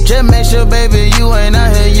teeth. Just make sure, baby, you ain't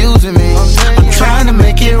out here using me. I'm trying to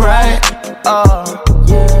make it right.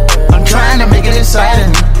 I'm trying to make it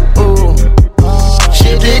exciting. Ooh,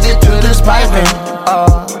 she addicted to this piping.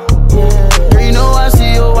 Girl, you know I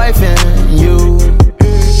see your wife and you.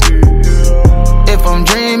 If I'm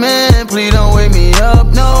dreaming, please don't wake me up,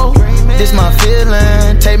 no. This my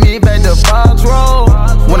feeling, take me back to Box Road.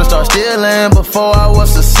 Wanna start stealing before I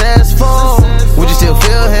was successful. Would you still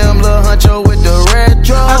feel him, Lil Huncho with the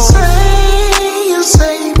retro? I say you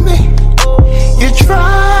save me. You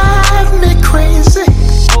drive me crazy.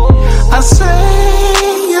 I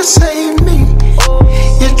say you save me.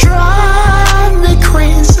 You drive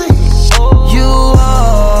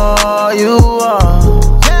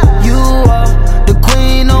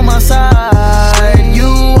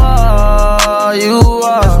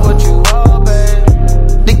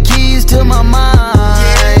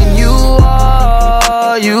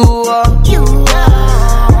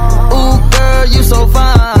Ooh, girl, you so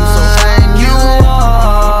fine. You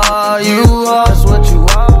are. That's what you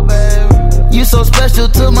are, baby. You so special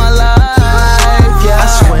to my life, yeah. I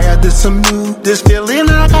swear this some new, this feeling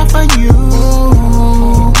I got for you.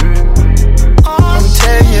 I'm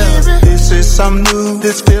telling you, this is some new,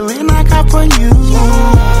 this feeling I got for you.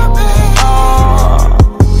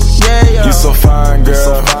 Yeah. You so fine,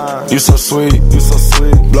 girl. You so sweet.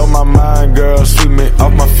 Blow my mind, girl. Sweep me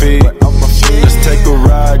off my feet. Let's take a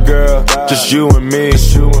ride, girl. Just you and me.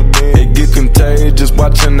 It get contagious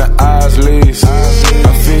watching the eyes lease.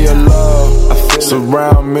 I feel your love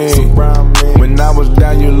surround me. When I was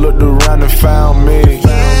down, you looked around and found me.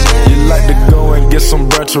 You like to go and get some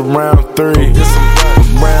brunch around 3.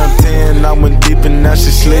 Around 10, I went deep and now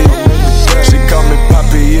she sleep. She call me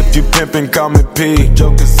Poppy, if you pimpin', call me P.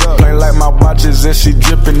 Plain like my watches and she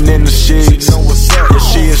drippin' in the sheets. Yeah,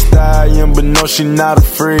 she a stallion, but no, she not a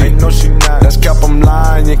freak. That's cap, I'm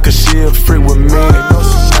lying, cause she a freak with me.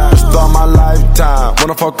 Start my lifetime,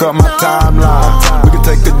 wanna fuck up my timeline. We can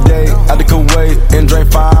take a day out the Kuwait and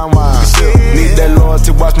drink fine wine. Need that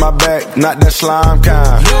loyalty, watch my back, not that slime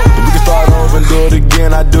kind. If we can start over and do it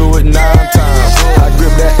again, I do it 9 times. I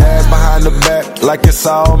grip that ass behind the back like it's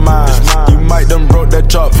all mine. You might done broke that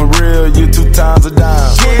chalk for real, you 2 times a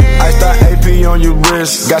dime. Iced out AP on your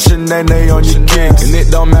wrist, got Sinead on your kicks. And it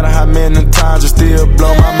don't matter how many times, it still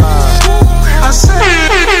blow my mind. I say,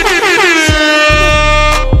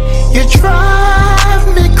 you drive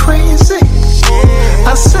me crazy.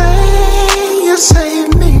 I say, you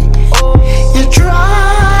save me. You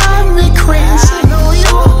drive me crazy.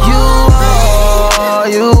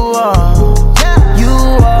 You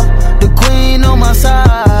are the queen on my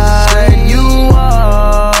side. You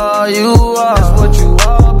are. That's what you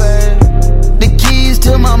are, babe. The keys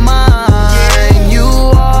to my mind. You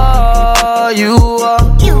are.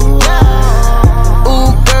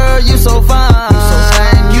 Ooh, girl, you so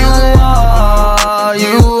fine. You are.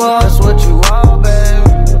 That's what you are,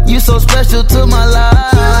 babe. You so special to my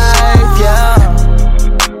life, yeah.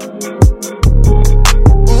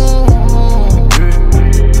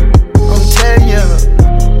 I'm telling you.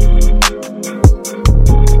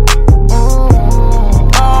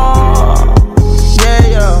 Yeah.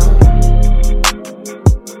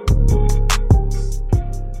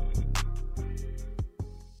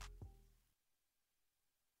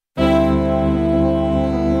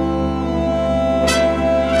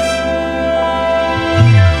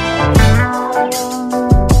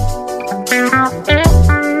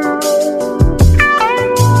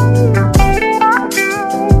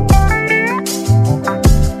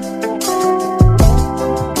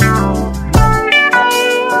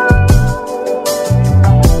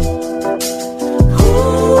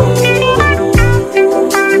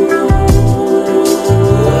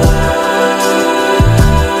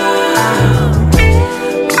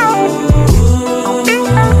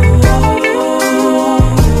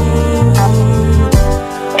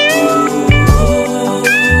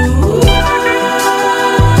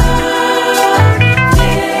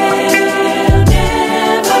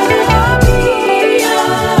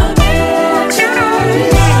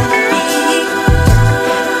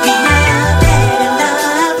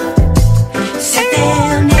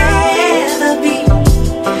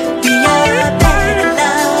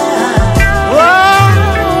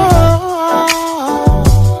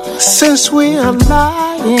 Since we are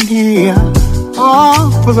lying here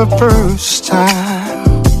all for the first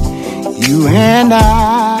time, you and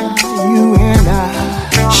I,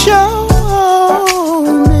 show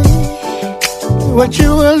me what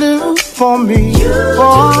you will do for me,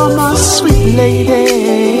 for my sweet lady,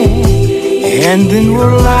 and then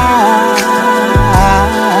we'll lie.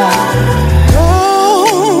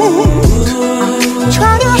 Don't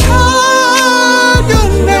try to hide your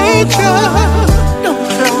nature.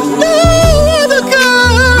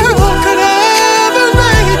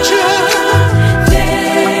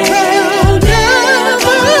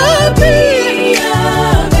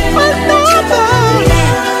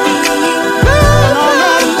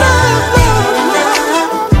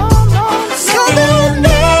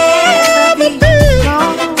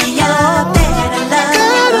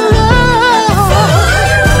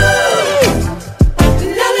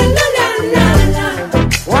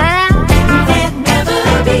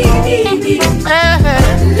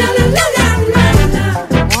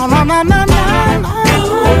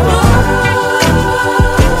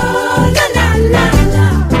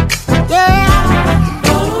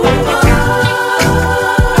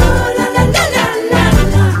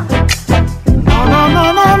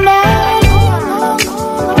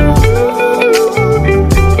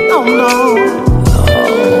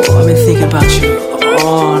 about you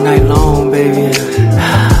all night long, baby.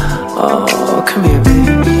 Oh, come here, baby.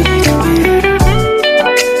 Come here.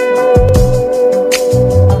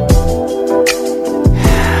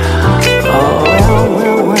 Oh,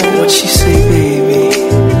 what she say, baby?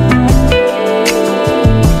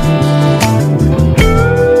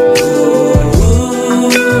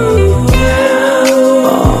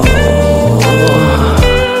 Oh,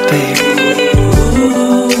 baby.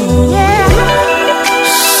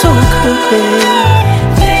 So good, baby.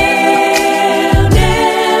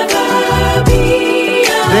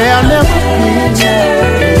 There'll never be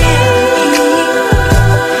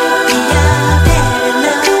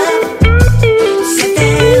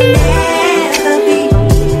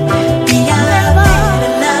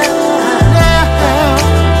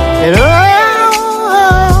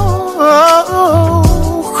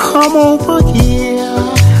come over here.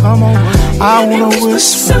 I wanna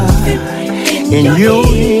whisper in your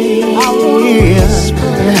ear.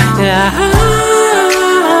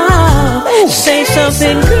 Say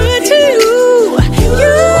something good to you.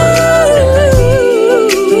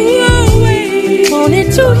 You wanted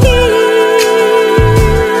to hear.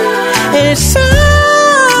 It's so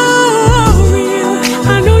real.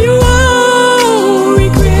 I know you won't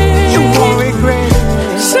regret. You won't regret it.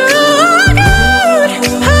 So good.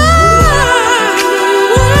 I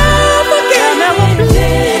won't forget.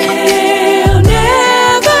 There'll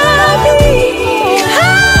never be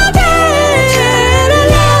a better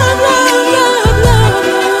love.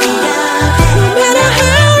 No matter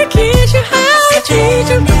how I kiss you, how I treat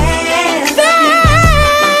you.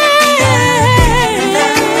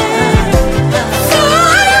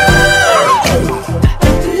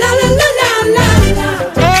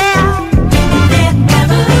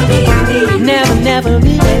 Never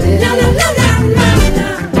be, baby.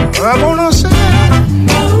 I'm gonna say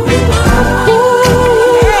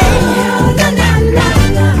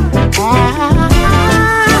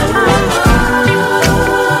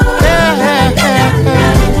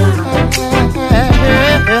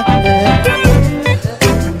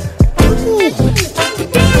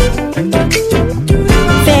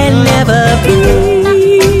there'll never be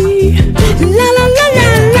la la la la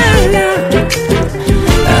la la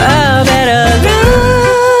a better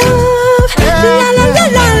love. La la la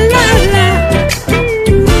la la la.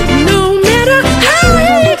 No matter how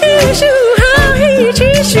he gives you, how he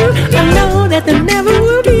treats you, I know that there never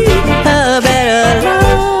will be a better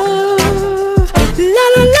love. La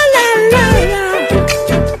la la la la la.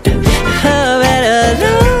 A better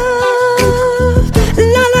love.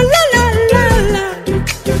 La la la la la la.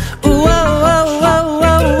 Whoa whoa whoa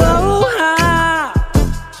whoa whoa. Ah.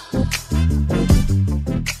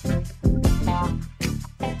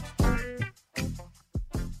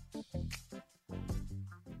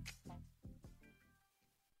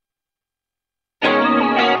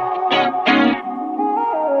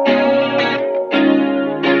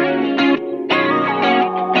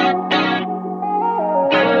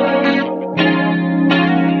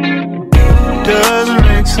 doesn't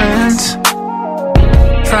make sense.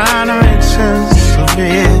 Trying to make sense of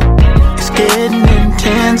it. It's getting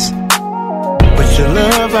intense. But your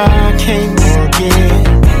love I can't forget.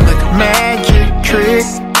 Like a magic trick.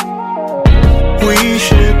 We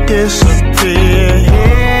should disappear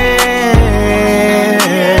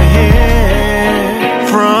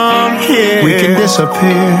from here. We can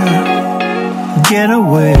disappear. Get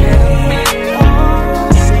away.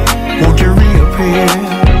 Won't you reappear?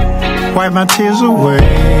 Wipe my tears away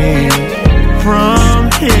from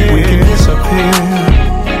here. We can disappear.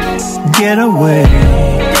 Get away.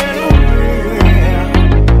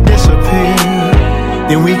 Disappear.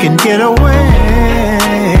 Then we can get away.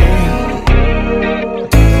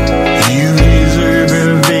 You deserve a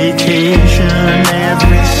vacation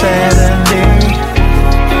every Saturday.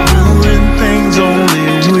 Doing things only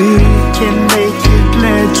we can make you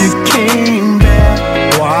glad you came back.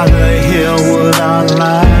 Why the hell would I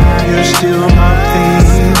lie? You're still my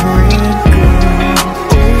favorite girl.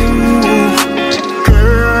 Ooh,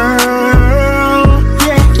 girl,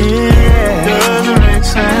 yeah. Doesn't make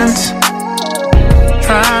sense.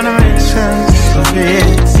 Trying to make sense of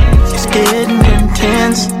it. It's getting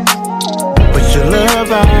intense. But your love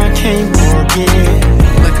I can't forget.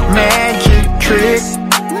 Like a magic trick.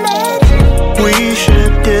 We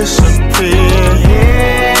should disappear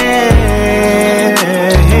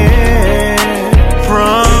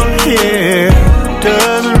from here.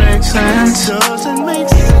 Doesn't make sense. Doesn't make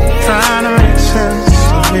sense. Trying to make sense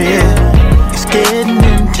of it. It's getting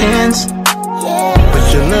intense. But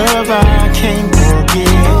your love I can't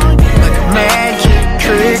forget. Like a magic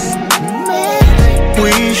trick.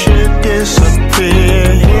 We should disappear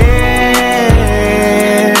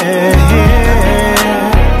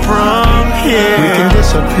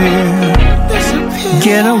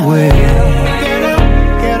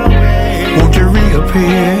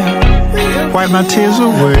wipe my tears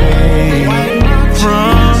away.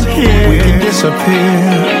 From here, we can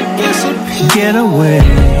disappear. Get away.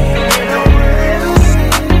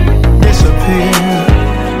 Disappear.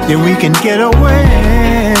 Yeah, we can get away.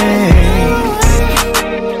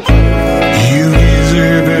 You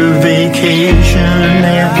deserve a vacation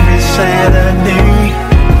every Saturday.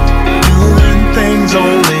 Doing things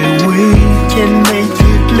only we can make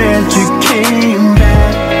you glad you came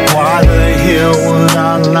back. Why the hell would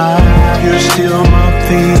I lie? You're still my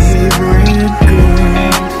favorite girl.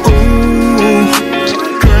 Ooh,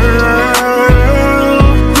 girl,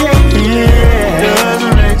 yeah.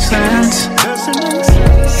 Doesn't make sense.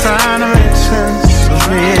 Trying to make sense of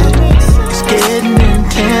it. It's getting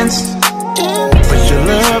intense, but your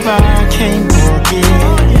love I can't forget.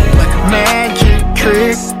 Like a magic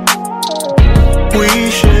trick, we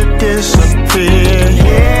should disappear.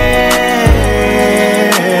 Yeah,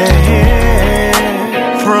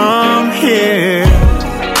 from here.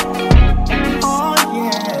 Oh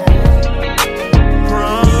yeah,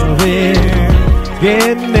 from here.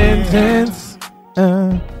 Getting intense,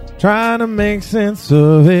 trying to make sense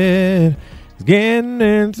of it. It's getting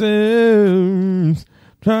intense,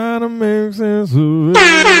 trying to make sense of it.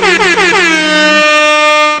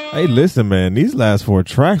 Hey, listen, man, these last 4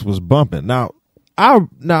 tracks was bumping. Now I'm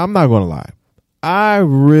not gonna lie. I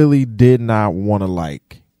really did not want to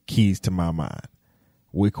like Keys to My Mind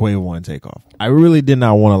with Quavo and Takeoff. I really did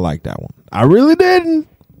not want to like that one. I really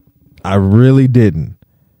didn't.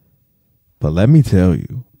 But let me tell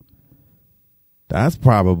you, that's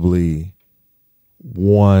probably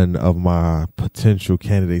one of my potential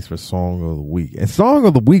candidates for Song of the Week. And Song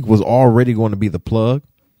of the Week was already going to be The Plug,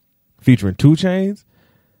 featuring 2 Chainz.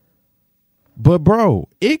 But bro,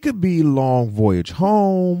 it could be Long Voyage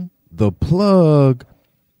Home, The Plug,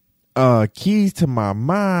 Keys to My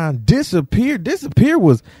Mind, Disappear.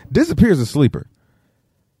 Disappear's a sleeper.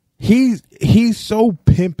 He's so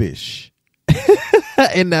pimpish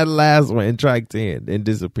in that last one, in track 10, in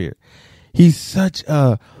Disappear. He's such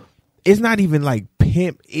a, it's not even like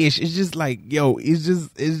pimp-ish. It's just like, yo, it's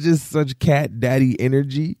just such Cat Daddy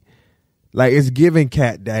energy. Like, it's giving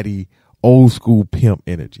Cat Daddy old school pimp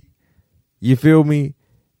energy. You feel me?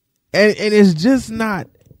 And it's just not,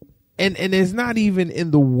 and it's not even in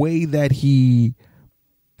the way that he,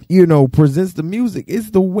 you know, presents the music. It's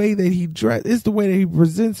the way that he dress. It's the way that he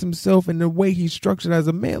presents himself and the way he's structured as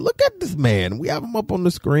a man. Look at this man. We have him up on the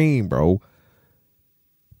screen, bro.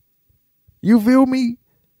 You feel me?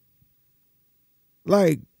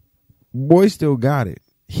 Like, boy still got it.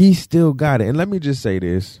 He still got it. And let me just say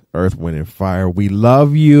this, Earth, Wind, and Fire, we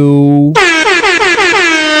love you. Let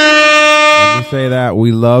me say that.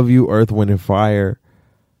 We love you, Earth, Wind, and Fire.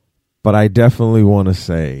 But I definitely want to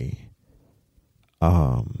say,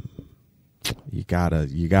 you got,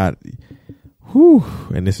 whew,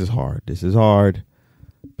 and this is hard,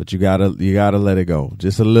 but you gotta let it go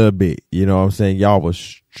just a little bit. You know what I'm saying? Y'all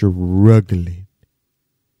was struggling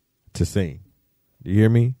to sing. Do you hear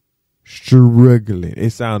me? Struggling.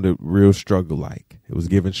 It sounded real struggle-like. It was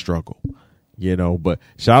giving struggle, you know, but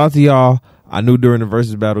shout out to y'all. I knew during the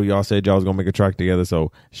versus battle, y'all said y'all was gonna make a track together.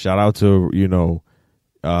 So shout out to, you know,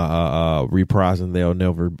 reprising They'll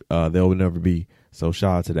Never Be. So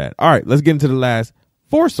shout out to that. All right, let's get into the last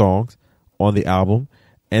 4 songs on the album,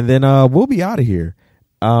 and then we'll be out of here.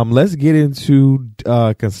 Let's get into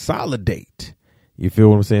Consolidate. You feel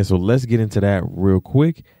what I'm saying? So let's get into that real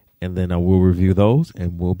quick, and then we'll review those,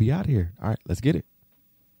 and we'll be out of here. All right, let's get it.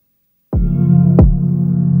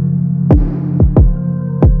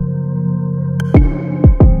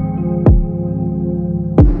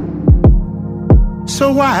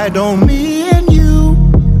 So why don't me and you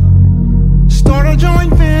start a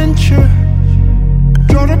joint venture?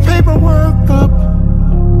 Draw the paperwork up.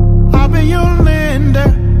 I'll be your lender,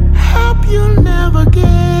 help you navigate.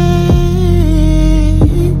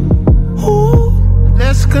 Ooh,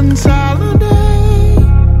 let's consolidate.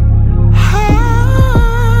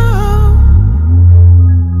 How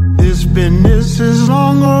this business is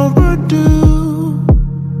long overdue.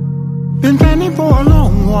 Been planning for a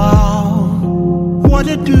long while. What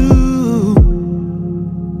to do?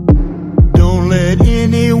 Don't let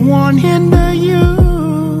anyone hinder you.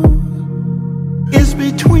 It's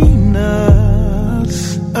between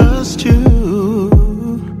us two,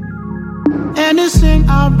 and it's in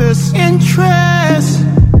our best interest.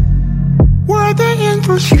 We're the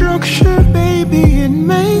infrastructure, baby, it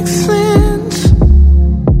makes sense.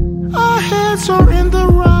 Our heads are in the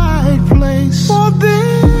right place for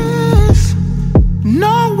this.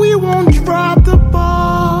 No, we won't drop the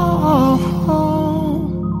ball.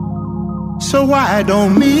 So why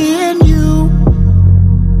don't me and you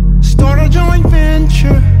start a joint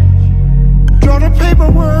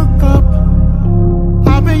paperwork up.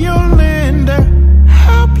 I'll be your lender,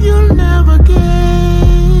 help you navigate.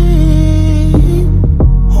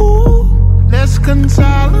 Ooh, let's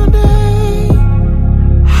consolidate.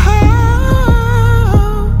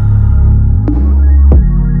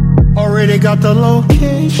 Already got the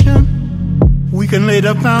location, we can lay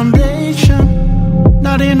the foundation,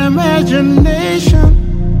 not in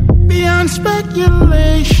imagination, beyond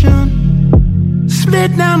speculation.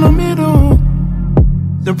 Split down the middle,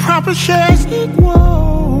 the proper shares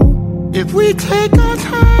equal. If we take our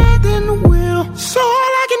time, then we'll soar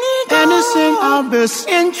like an eagle. And it's in our best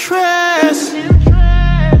interest.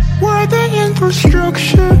 Where the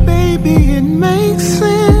infrastructure, baby, it makes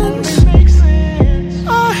sense.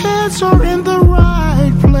 Our heads are in the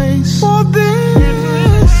right place for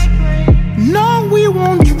this. No, we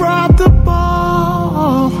won't drop the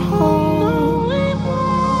ball.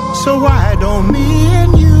 So why don't me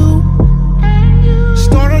and you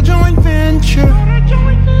start a joint venture?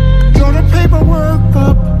 Draw the paperwork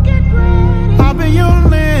up. I'll be your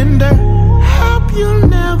lender, help you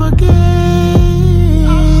navigate.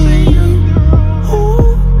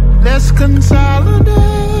 Ooh, let's consolidate.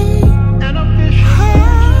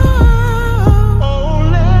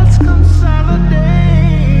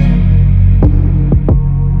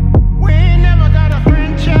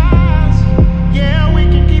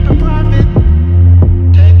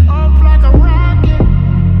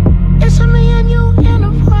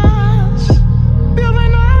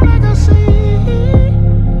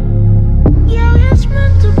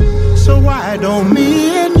 Why don't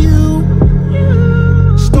me and you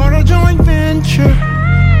start a joint venture?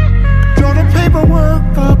 Draw the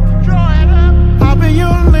paperwork up. I'll be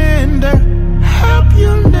your lender, help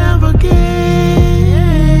you navigate.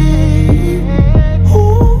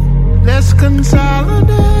 Ooh, let's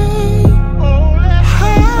consolidate.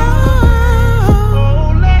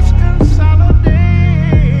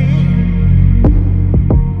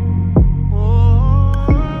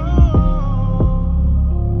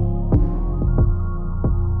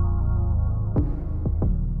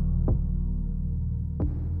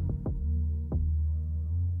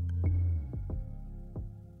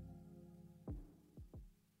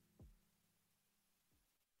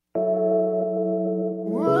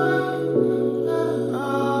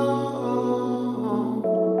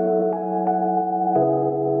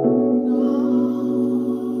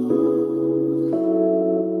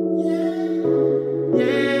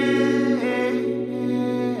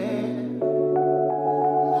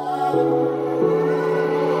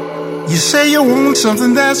 You say you want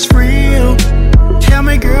something that's real. Tell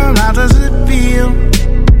me, girl, how does it feel?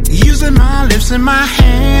 Using my lips and my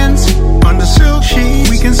hands under silk sheets,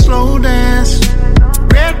 we can slow dance.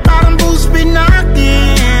 Red bottom boots be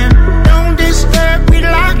knocking, don't disturb, we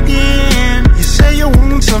locked in. You say you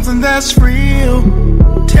want something that's real.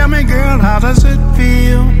 Tell me, girl, how does it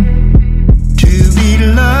feel to be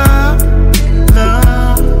loved,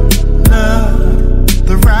 loved, loved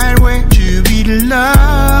the right way? To be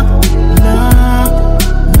loved, loved,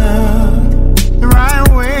 loved the right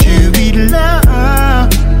way. To be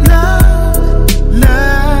loved, loved,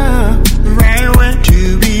 loved the right way.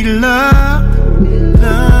 To be loved,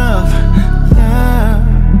 loved, loved.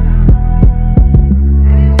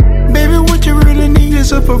 Baby, what you really need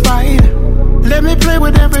is a provider. Let me play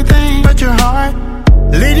with everything but your heart.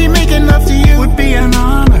 Lady, making love to you would be an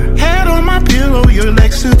honor. Head on my pillow, your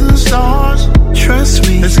legs to the stars. Trust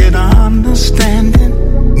me, let's get an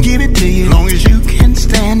understanding. Give it to you, long as you can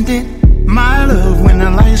stand it. My love, when the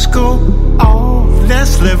lights go off,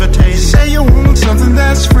 let's levitate. Say you want something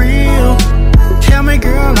that's real. Tell me,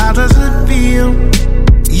 girl, how does it feel?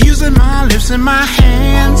 Using my lips and my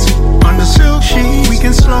hands under silk sheets, we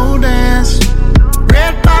can slow dance.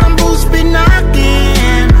 Red bottom boots be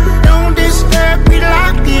knocking, don't disturb, we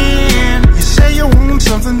locked in. You say you want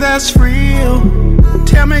something that's real.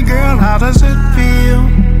 Tell me, girl, how does it feel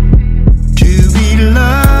to be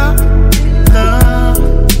loved, loved,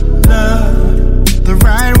 loved the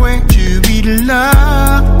right way? To be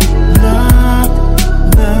loved, loved,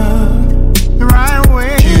 loved the right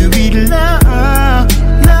way. To be loved,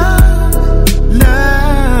 loved,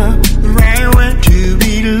 loved the right way. To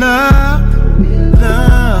be loved,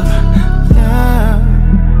 loved, loved.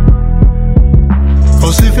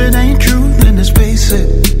 'Cause if it ain't true, then let's face it,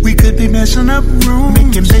 we could be messing up room,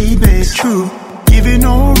 making babies true. Giving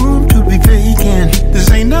no room to be faking. This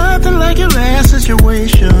ain't nothing like your last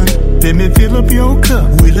situation. Let me fill up your cup,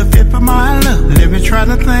 will it fit for my love? Let me try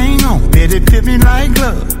the thing on, let it fit me like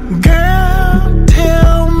glove. Girl,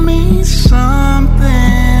 tell me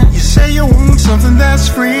something. You say you want something that's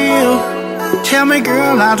real. Tell me,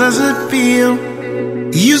 girl, how does it feel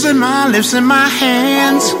Using my lips and my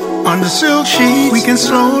hands under silk sheets, we can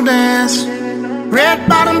slow dance. Red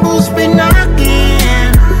bottom boots be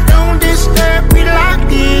knocking. Don't disturb, we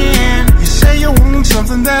locked in. You say you want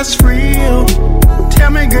something that's real.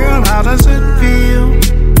 Tell me, girl, how does it feel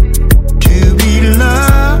to be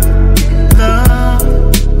loved,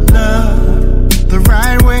 loved, loved the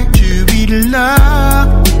right way? To be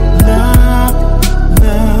loved, loved,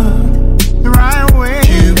 loved the right way.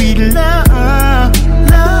 To be loved,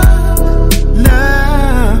 loved,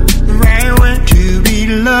 loved the right way. To be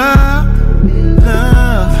loved,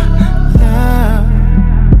 loved, loved.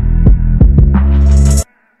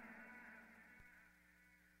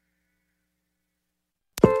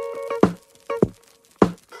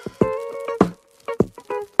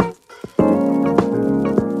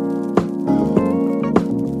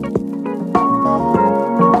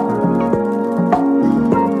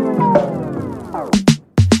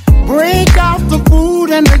 Break out the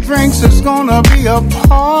food and the drinks, it's gonna be a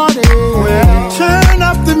party. Well, turn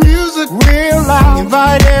up the music real loud,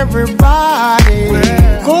 invite everybody.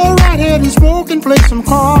 Well, go right ahead and smoke and play some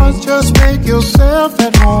cards, just make yourself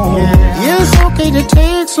at home. Yeah. It's okay to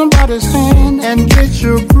take somebody's hand and get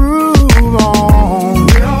your groove on.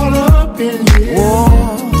 We're all up in here.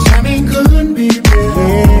 Whoa. Jamming couldn't be better.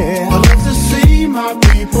 Yeah. I love to see my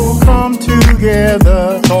people come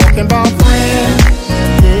together, talking about friends.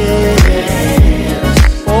 Yes,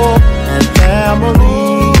 oh, and family.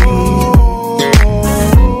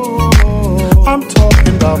 I'm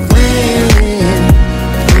talking about friends,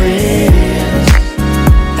 friends,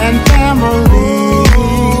 and family.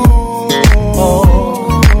 Oh,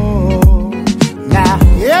 now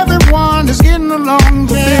everyone is getting along.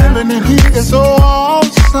 The feeling in here is so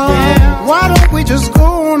awesome. Yeah. Why don't we just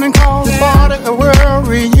go on and call this party a world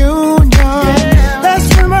reunion? Yeah. Let's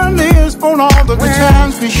reminisce on all the good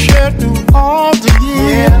times we shared through all the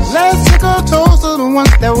years. Let's take a toast to the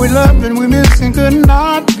ones that we loved and we miss and could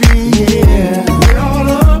not be. Yeah, we're all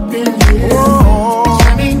up in here. Whoa.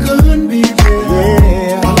 Timing couldn't be better.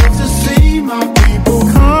 Yeah, I love to see my people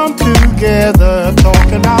come together,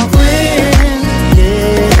 talking about friends.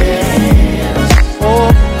 Yeah,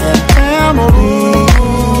 oh, and family.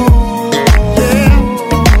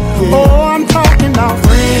 Yeah, oh, I'm talking about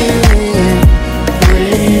friends,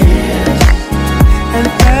 friends, and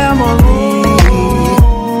family.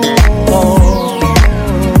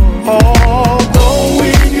 Although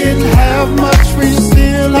we didn't have much, we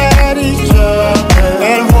still had each other.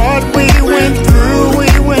 And what we went through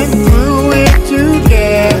it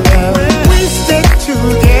together. We stick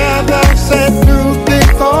together, said through thick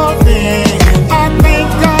or thin. I thank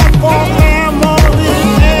God for family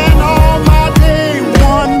and all my day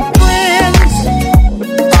one friends.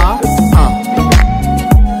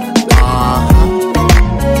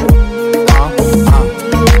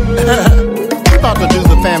 We're about to do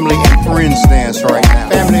the family and friends dance right now.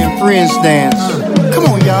 Family and friends dance. Come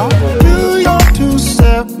on, y'all. Do your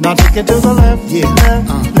two-step. Now take it to the left. Yeah.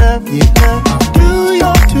 Left, left, yeah. Left. Do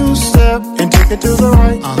your two-step and take it to the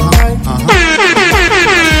right.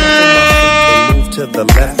 To the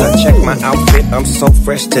left, I check my outfit, I'm so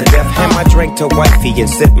fresh to death. Hand my drink to wifey and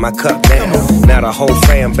sit my cup down. Now the whole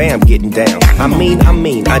fam bam getting down. I mean,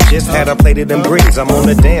 I just had a plate of them greens. I'm on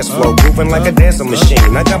the dance floor, grooving like a dancing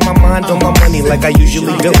machine. I got my mind on my money like I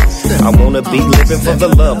usually do. I wanna be living for the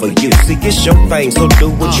love of you. See, it's your thing, so do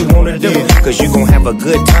what you wanna do. Cause you gon' have a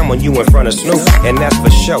good time when you in front of Snoop. And that's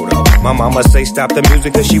for sure though. My mama say stop the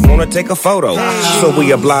music cause she wanna take a photo. So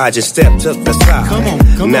we oblige and step to the side.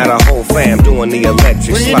 Now the whole fam doing the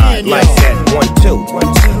electric slide like that. 1,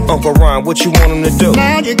 2. Uncle Ron, what you want him to do?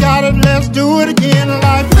 Now you got it, let's do it again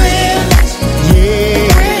like friends. Yeah,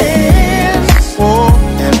 friends. Oh,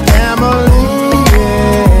 and family.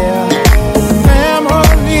 Yeah,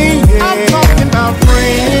 family. Yeah. I'm talking about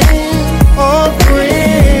friends. Oh,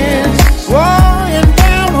 friends. Oh, and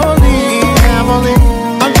family. Family.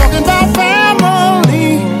 I'm talking about family.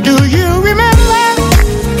 Do you remember?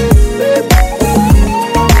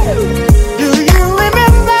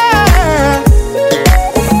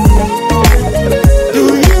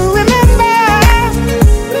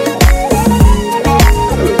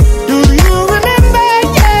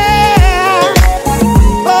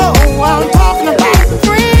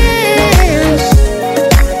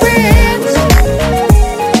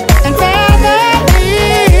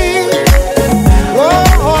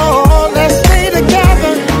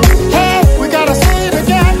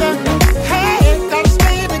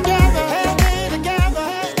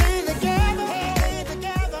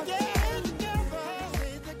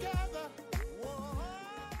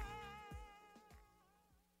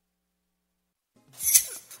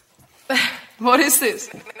 What's this?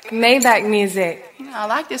 Maybach music. I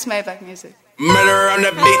like this Maybach music. Murder on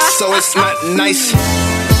the beat, so it's not nice.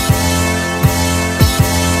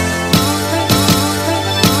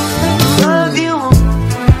 Love you.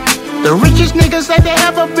 The richest niggas that they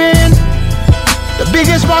ever been, the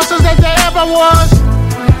biggest bosses that they ever was.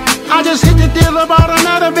 I just hit the deal about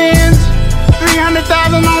another Benz,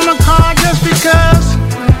 300,000 on the car just because.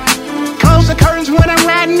 Close the curtains when I'm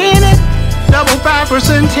riding in it, double 5%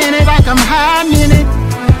 tinted like I'm hiding in it.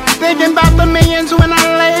 Thinking about the millions when I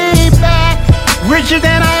lay back, richer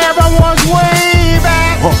than I ever was way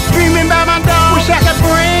back. Dreaming about my dog, wish I could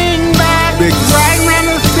bring back. Riding around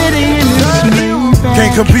the city in this new.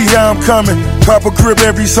 Can't compete how I'm coming. Pop a crib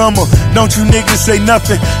every summer. Don't you niggas say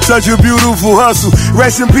nothing. Such a beautiful hustle.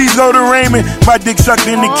 Rest in peace, go to Raymond. My dick sucked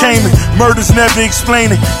in the Cayman. Murders never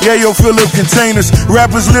explaining. Yeah, yo, fill up containers.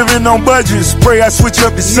 Rappers living on budgets. Pray I switch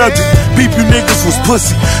up the subject. Peep, you niggas was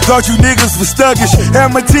pussy. Thought you niggas was thuggish.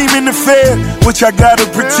 Have my team in the Fed, which I gotta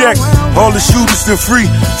protect. All the shooters still free,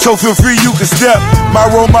 so feel free you can step. My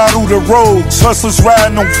role model, the roads. Hustlers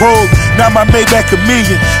riding on Vogue. Now my Maybach $1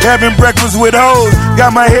 million. Having breakfast with hoes.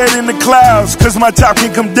 Got my head in the clouds, cause my top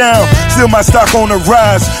can come down. Still my stock on the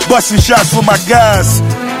rise. Busting shots for my guys.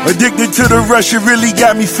 Addicted to the rush, it really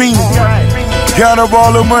got me fiending. Count up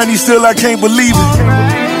all the money, still I can't believe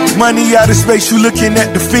it. Money out of space, you looking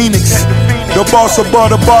at the Phoenix. The boss about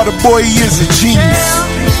the bar, the boy, he is a genius.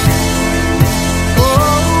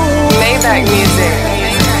 Maybach music.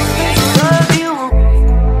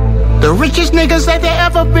 The richest niggas that they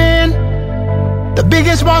ever been, the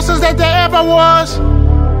biggest bosses that they ever was.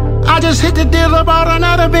 I just hit the deal about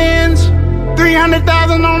another Benz,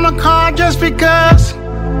 300,000 on the car just because.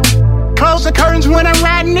 Close the curtains when I'm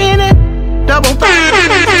riding in it, double 5.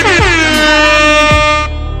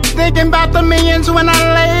 Thinking about the millions when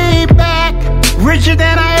I lay back, richer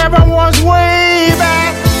than I ever was way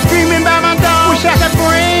back. Dreaming about my dog, wish I could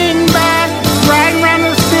bring back. Riding around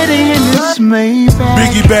the city in this Maybach.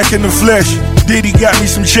 Biggie back in the flesh. Diddy got me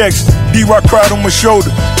some checks. D-Rock cried on my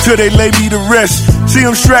shoulder till they lay me to rest. See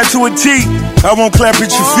him strapped to a T, I won't clap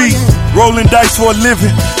at your feet. Rolling dice for a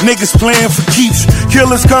living, niggas playing for keeps.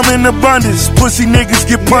 Killers come in abundance, pussy niggas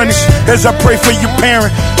get punished. As I pray for your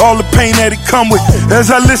parent, all the pain that it come with.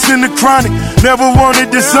 As I listen to Chronic, never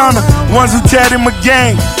wanted dishonor. Ones who tatted my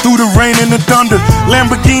gang, through the rain and the thunder.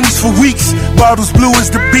 Lamborghinis for weeks, bottles blue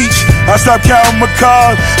as the beach. I stopped counting my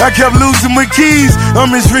cars, I kept losing my keys.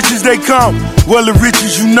 I'm as rich as they come, well the rich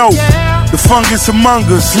as you know. The fungus among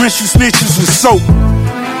us, rinse you snitches with soap.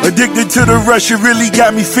 Addicted to the rush, it really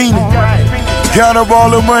got me fiending. Count up all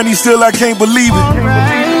the money, still I can't believe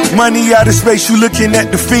it. Money out of space, you looking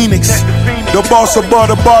at the Phoenix. The boss about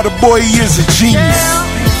the bar, the boy, he is a genius.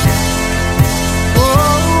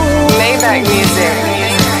 Maybach music.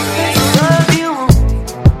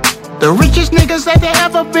 The richest niggas that they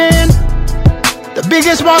ever been, the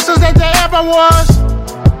biggest bosses that they ever was.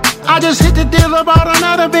 I just hit the deal about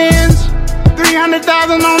another Benz,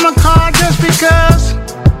 300,000 on the car just because.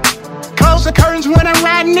 Close the curtains when I'm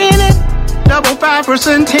riding in it, double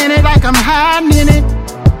 5% tinted like I'm hiding in it.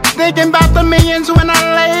 Thinking about the millions when I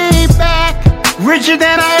lay back, richer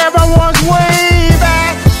than I ever was way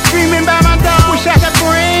back. Dreaming about my dog, wish I could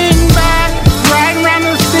bring back. Riding around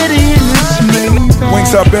the city in this Maybach.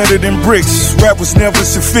 Wings are better than bricks. Rap was never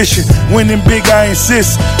sufficient. Winning big, I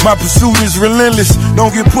insist. My pursuit is relentless.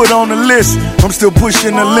 Don't get put on the list. I'm still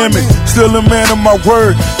pushing the limit. Still a man of my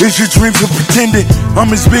word. It's your dreams of pretending.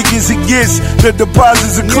 I'm as big as it gets. The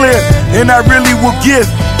deposits are clear, and I really will give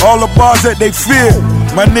all the bars that they fear.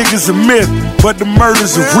 My niggas a myth, but the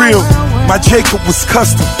murders are real. My Jacob was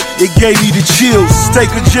custom. It gave me the chills.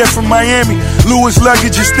 Take a jet from Miami. Louis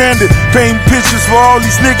luggage is standard. Painting pictures for all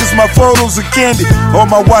these niggas. My photos are candid. All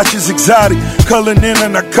my watches exotic. Coloring in a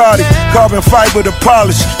narcotic. Carbon fiber to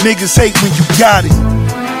polish. Niggas hate when you got it.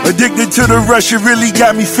 Addicted to the rush, it really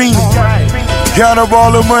got me fiending. Count up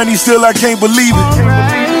all the money, still I can't believe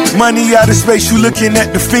it. Money out of space, you looking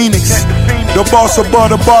at the Phoenix. The boss about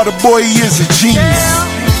the bar, the boy, he is a genius.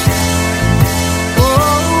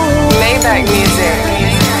 Maybach music.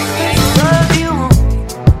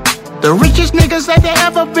 The richest niggas that they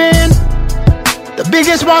ever been, the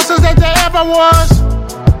biggest bosses that they ever was.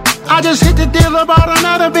 I just hit the deal about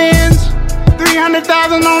another Benz,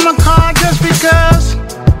 300,000 on the car just because.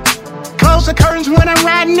 Close the curtains when I'm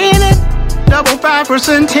riding in it, double 5%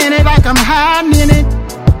 tinted like I'm hiding in it.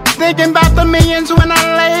 Thinking about the millions when I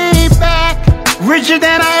lay back, richer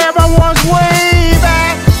than I ever was way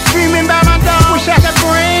back. Dreaming about my dog, wish I could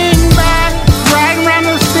bring back. Riding around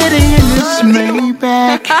the city in this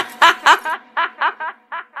Maybach.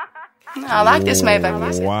 I like this Maybach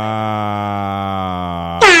music.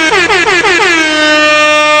 Wow.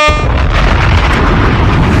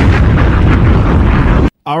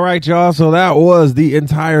 All right, y'all. So that was the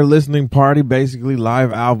entire listening party, basically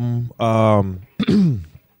live album.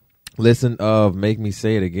 Listen of Make Me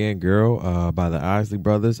Say It Again, Girl, by the Isley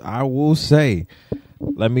Brothers. I will say,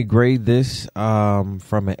 let me grade this from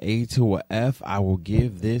an A to a F. I will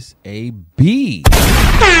give this a B.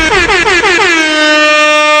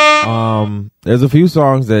 There's a few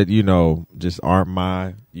songs that, just aren't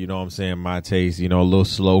my, my taste, a little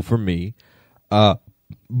slow for me.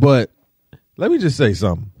 But let me just say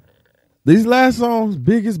something. These last songs,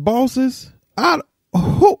 Biggest Bosses, I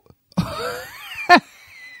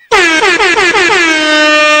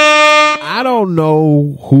don't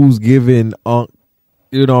know who's giving Unc,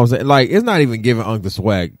 you know what I'm saying? Like, it's not even giving Unc the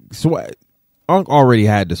swag. Unc already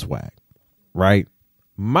had the swag, right?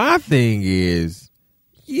 My thing is,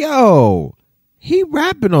 yo, he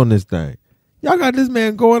rapping on this thing. Y'all got this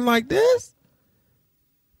man going like this?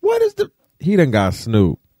 What is he done got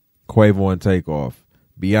Snoop, Quavo and Takeoff,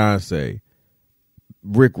 Beyonce,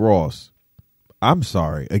 Rick Ross. I'm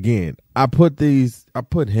sorry. Again, I put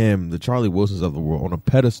him, the Charlie Wilsons of the world, on a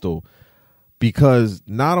pedestal because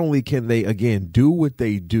not only can they, again, do what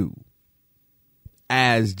they do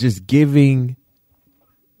as just giving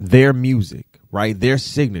their music, right, their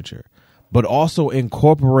signature, but also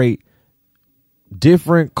incorporate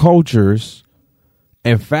different cultures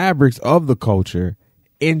and fabrics of the culture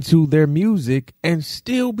into their music and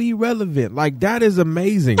still be relevant. Like, that is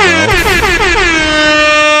amazing, bro.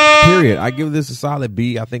 Period. I give this a solid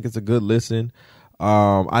B. I think it's a good listen.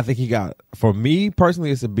 I think for me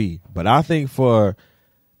personally, it's a B. But I think for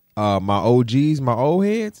my OGs, my old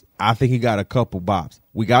heads, I think he got a couple bops.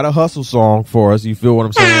 We got a hustle song for us. You feel what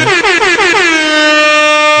I'm saying?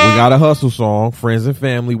 We got a hustle song, Friends and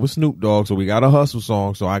Family with Snoop Dogg. So we got a hustle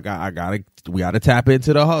song. So we got to tap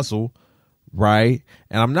into the hustle. Right.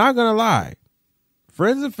 And I'm not going to lie.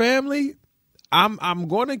 Friends and Family, I'm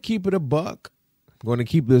going to keep it a buck. I'm going to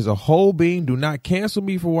keep this a whole bean. Do not cancel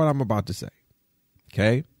me for what I'm about to say.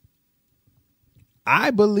 Okay.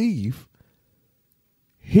 I believe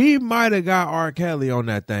he might have got R. Kelly on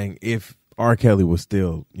that thing if R. Kelly was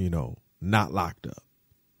still, not locked up.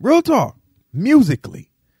 Real talk.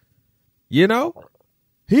 Musically. He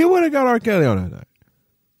would have got R. Kelly on that thing.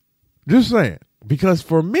 Just saying. Because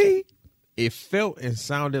for me, it felt and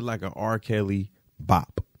sounded like an R. Kelly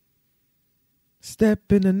bop.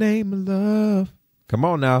 Step in the name of love. Come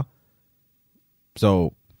on now.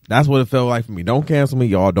 So that's what it felt like for me. Don't cancel me,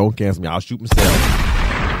 y'all. Don't cancel me. I'll shoot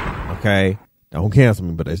myself. Okay? Don't cancel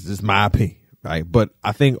me, but it's just my opinion, right? But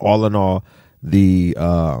I think all in all, the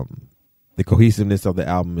cohesiveness of the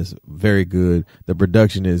album is very good. The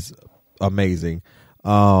production is amazing.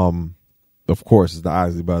 Of course, it's the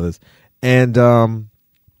Isley Brothers. And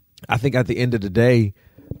I think at the end of the day,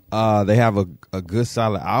 they have a good,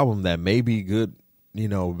 solid album that may be good,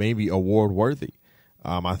 maybe award worthy.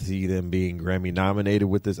 I see them being Grammy nominated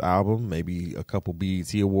with this album, maybe a couple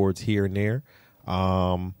BET awards here and there,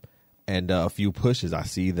 and a few pushes. I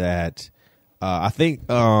see that. I think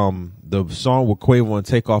the song with Quavo and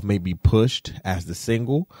Takeoff may be pushed as the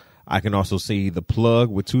single. I can also see The Plug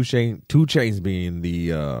with 2 Chainz being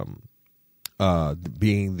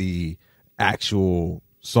the actual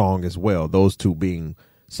song as well. Those two being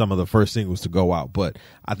some of the first singles to go out. But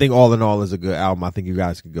I think all in all is a good album. I think you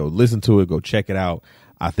guys can go listen to it, go check it out.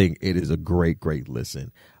 I think it is a great, great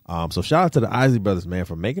listen. So shout out to the Isley Brothers, man,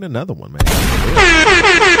 for making another one, man.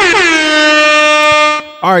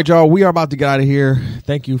 All right, y'all, we are about to get out of here.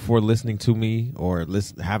 Thank you for listening to me or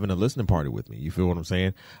having a listening party with me. You feel what I'm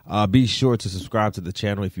saying? Be sure to subscribe to the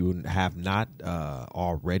channel if you have not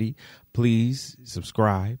already. Please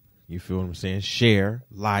subscribe. You feel what I'm saying? Share,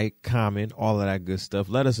 like, comment, all of that good stuff.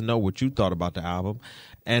 Let us know what you thought about the album.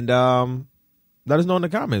 And let us know in the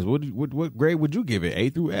comments. What grade would you give it? A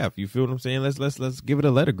through F. You feel what I'm saying? Let's give it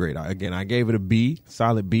a letter grade. Again, I gave it a B,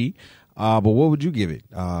 solid B. But what would you give it?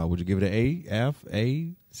 Would you give it an A, F,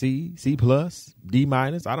 A, C, C plus, D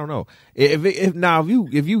minus? I don't know. If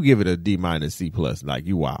you give it a D minus, C plus, like,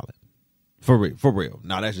 you wildin'. For real.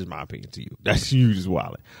 Now that's just my opinion to you. That's you just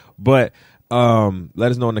wildin'. But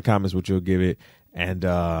let us know in the comments what you'll give it, and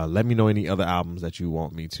let me know any other albums that you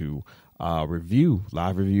want me to live review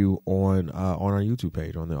on our YouTube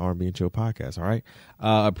page, on the R&B and Chill podcast. All right.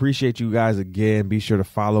 Appreciate you guys again. Be sure to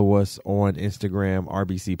follow us on Instagram,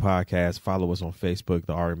 RBC Podcast. Follow us on Facebook,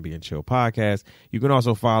 the R&B and Chill podcast. You can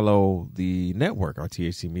also follow the network, our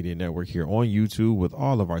THC Media Network, here on YouTube with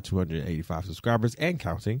all of our 285 subscribers and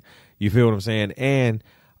counting. You feel what I'm saying? And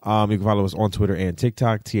You can follow us on Twitter and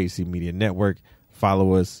TikTok, THC Media Network.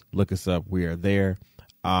 Follow us, look us up. We are there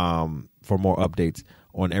for more updates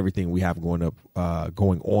on everything we have going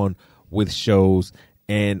on with shows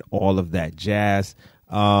and all of that jazz.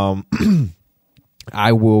 I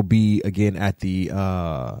will be again at the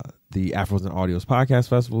Afros and Audios Podcast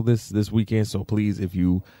Festival this weekend. So please, if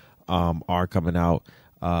you are coming out,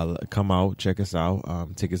 come out, check us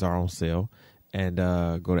out. Tickets are on sale, and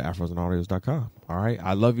go to afrosandaudios.com. All right.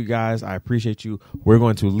 I love you guys. I appreciate you. We're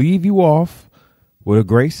going to leave you off with a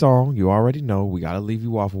great song. You already know we got to leave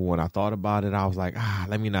you off with one. I thought about it. I was like,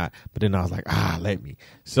 let me not. But then I was like, let me.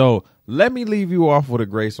 So let me leave you off with a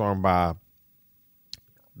great song by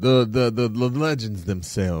the legends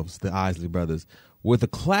themselves, the Isley brothers, with a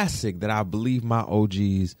classic that I believe my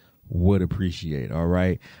OGs would appreciate. All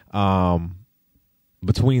right.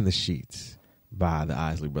 Between the Sheets by the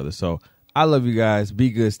Isley brothers. So I love you guys.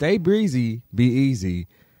 Be good. Stay breezy. Be easy.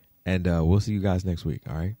 And we'll see you guys next week.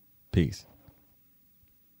 All right. Peace.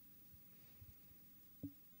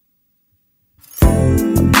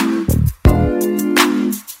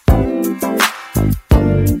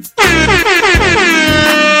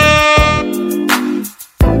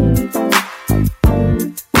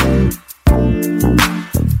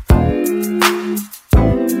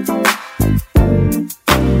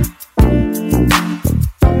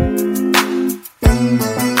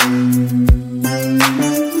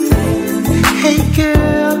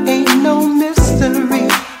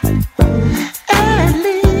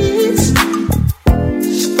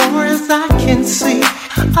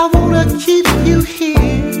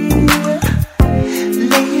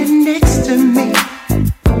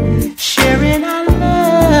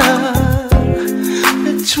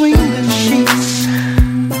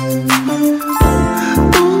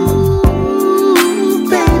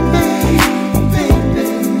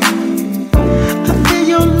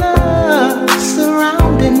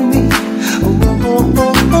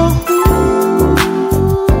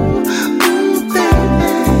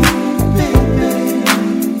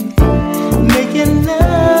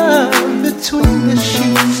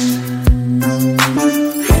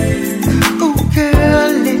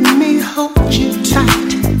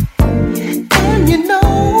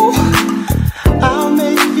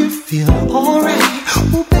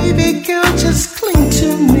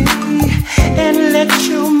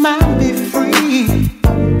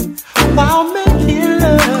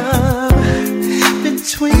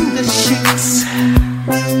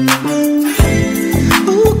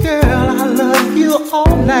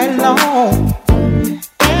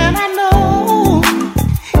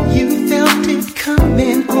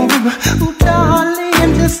 Ooh,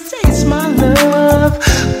 darling, just taste my love.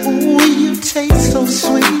 Ooh, you taste so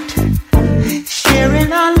sweet.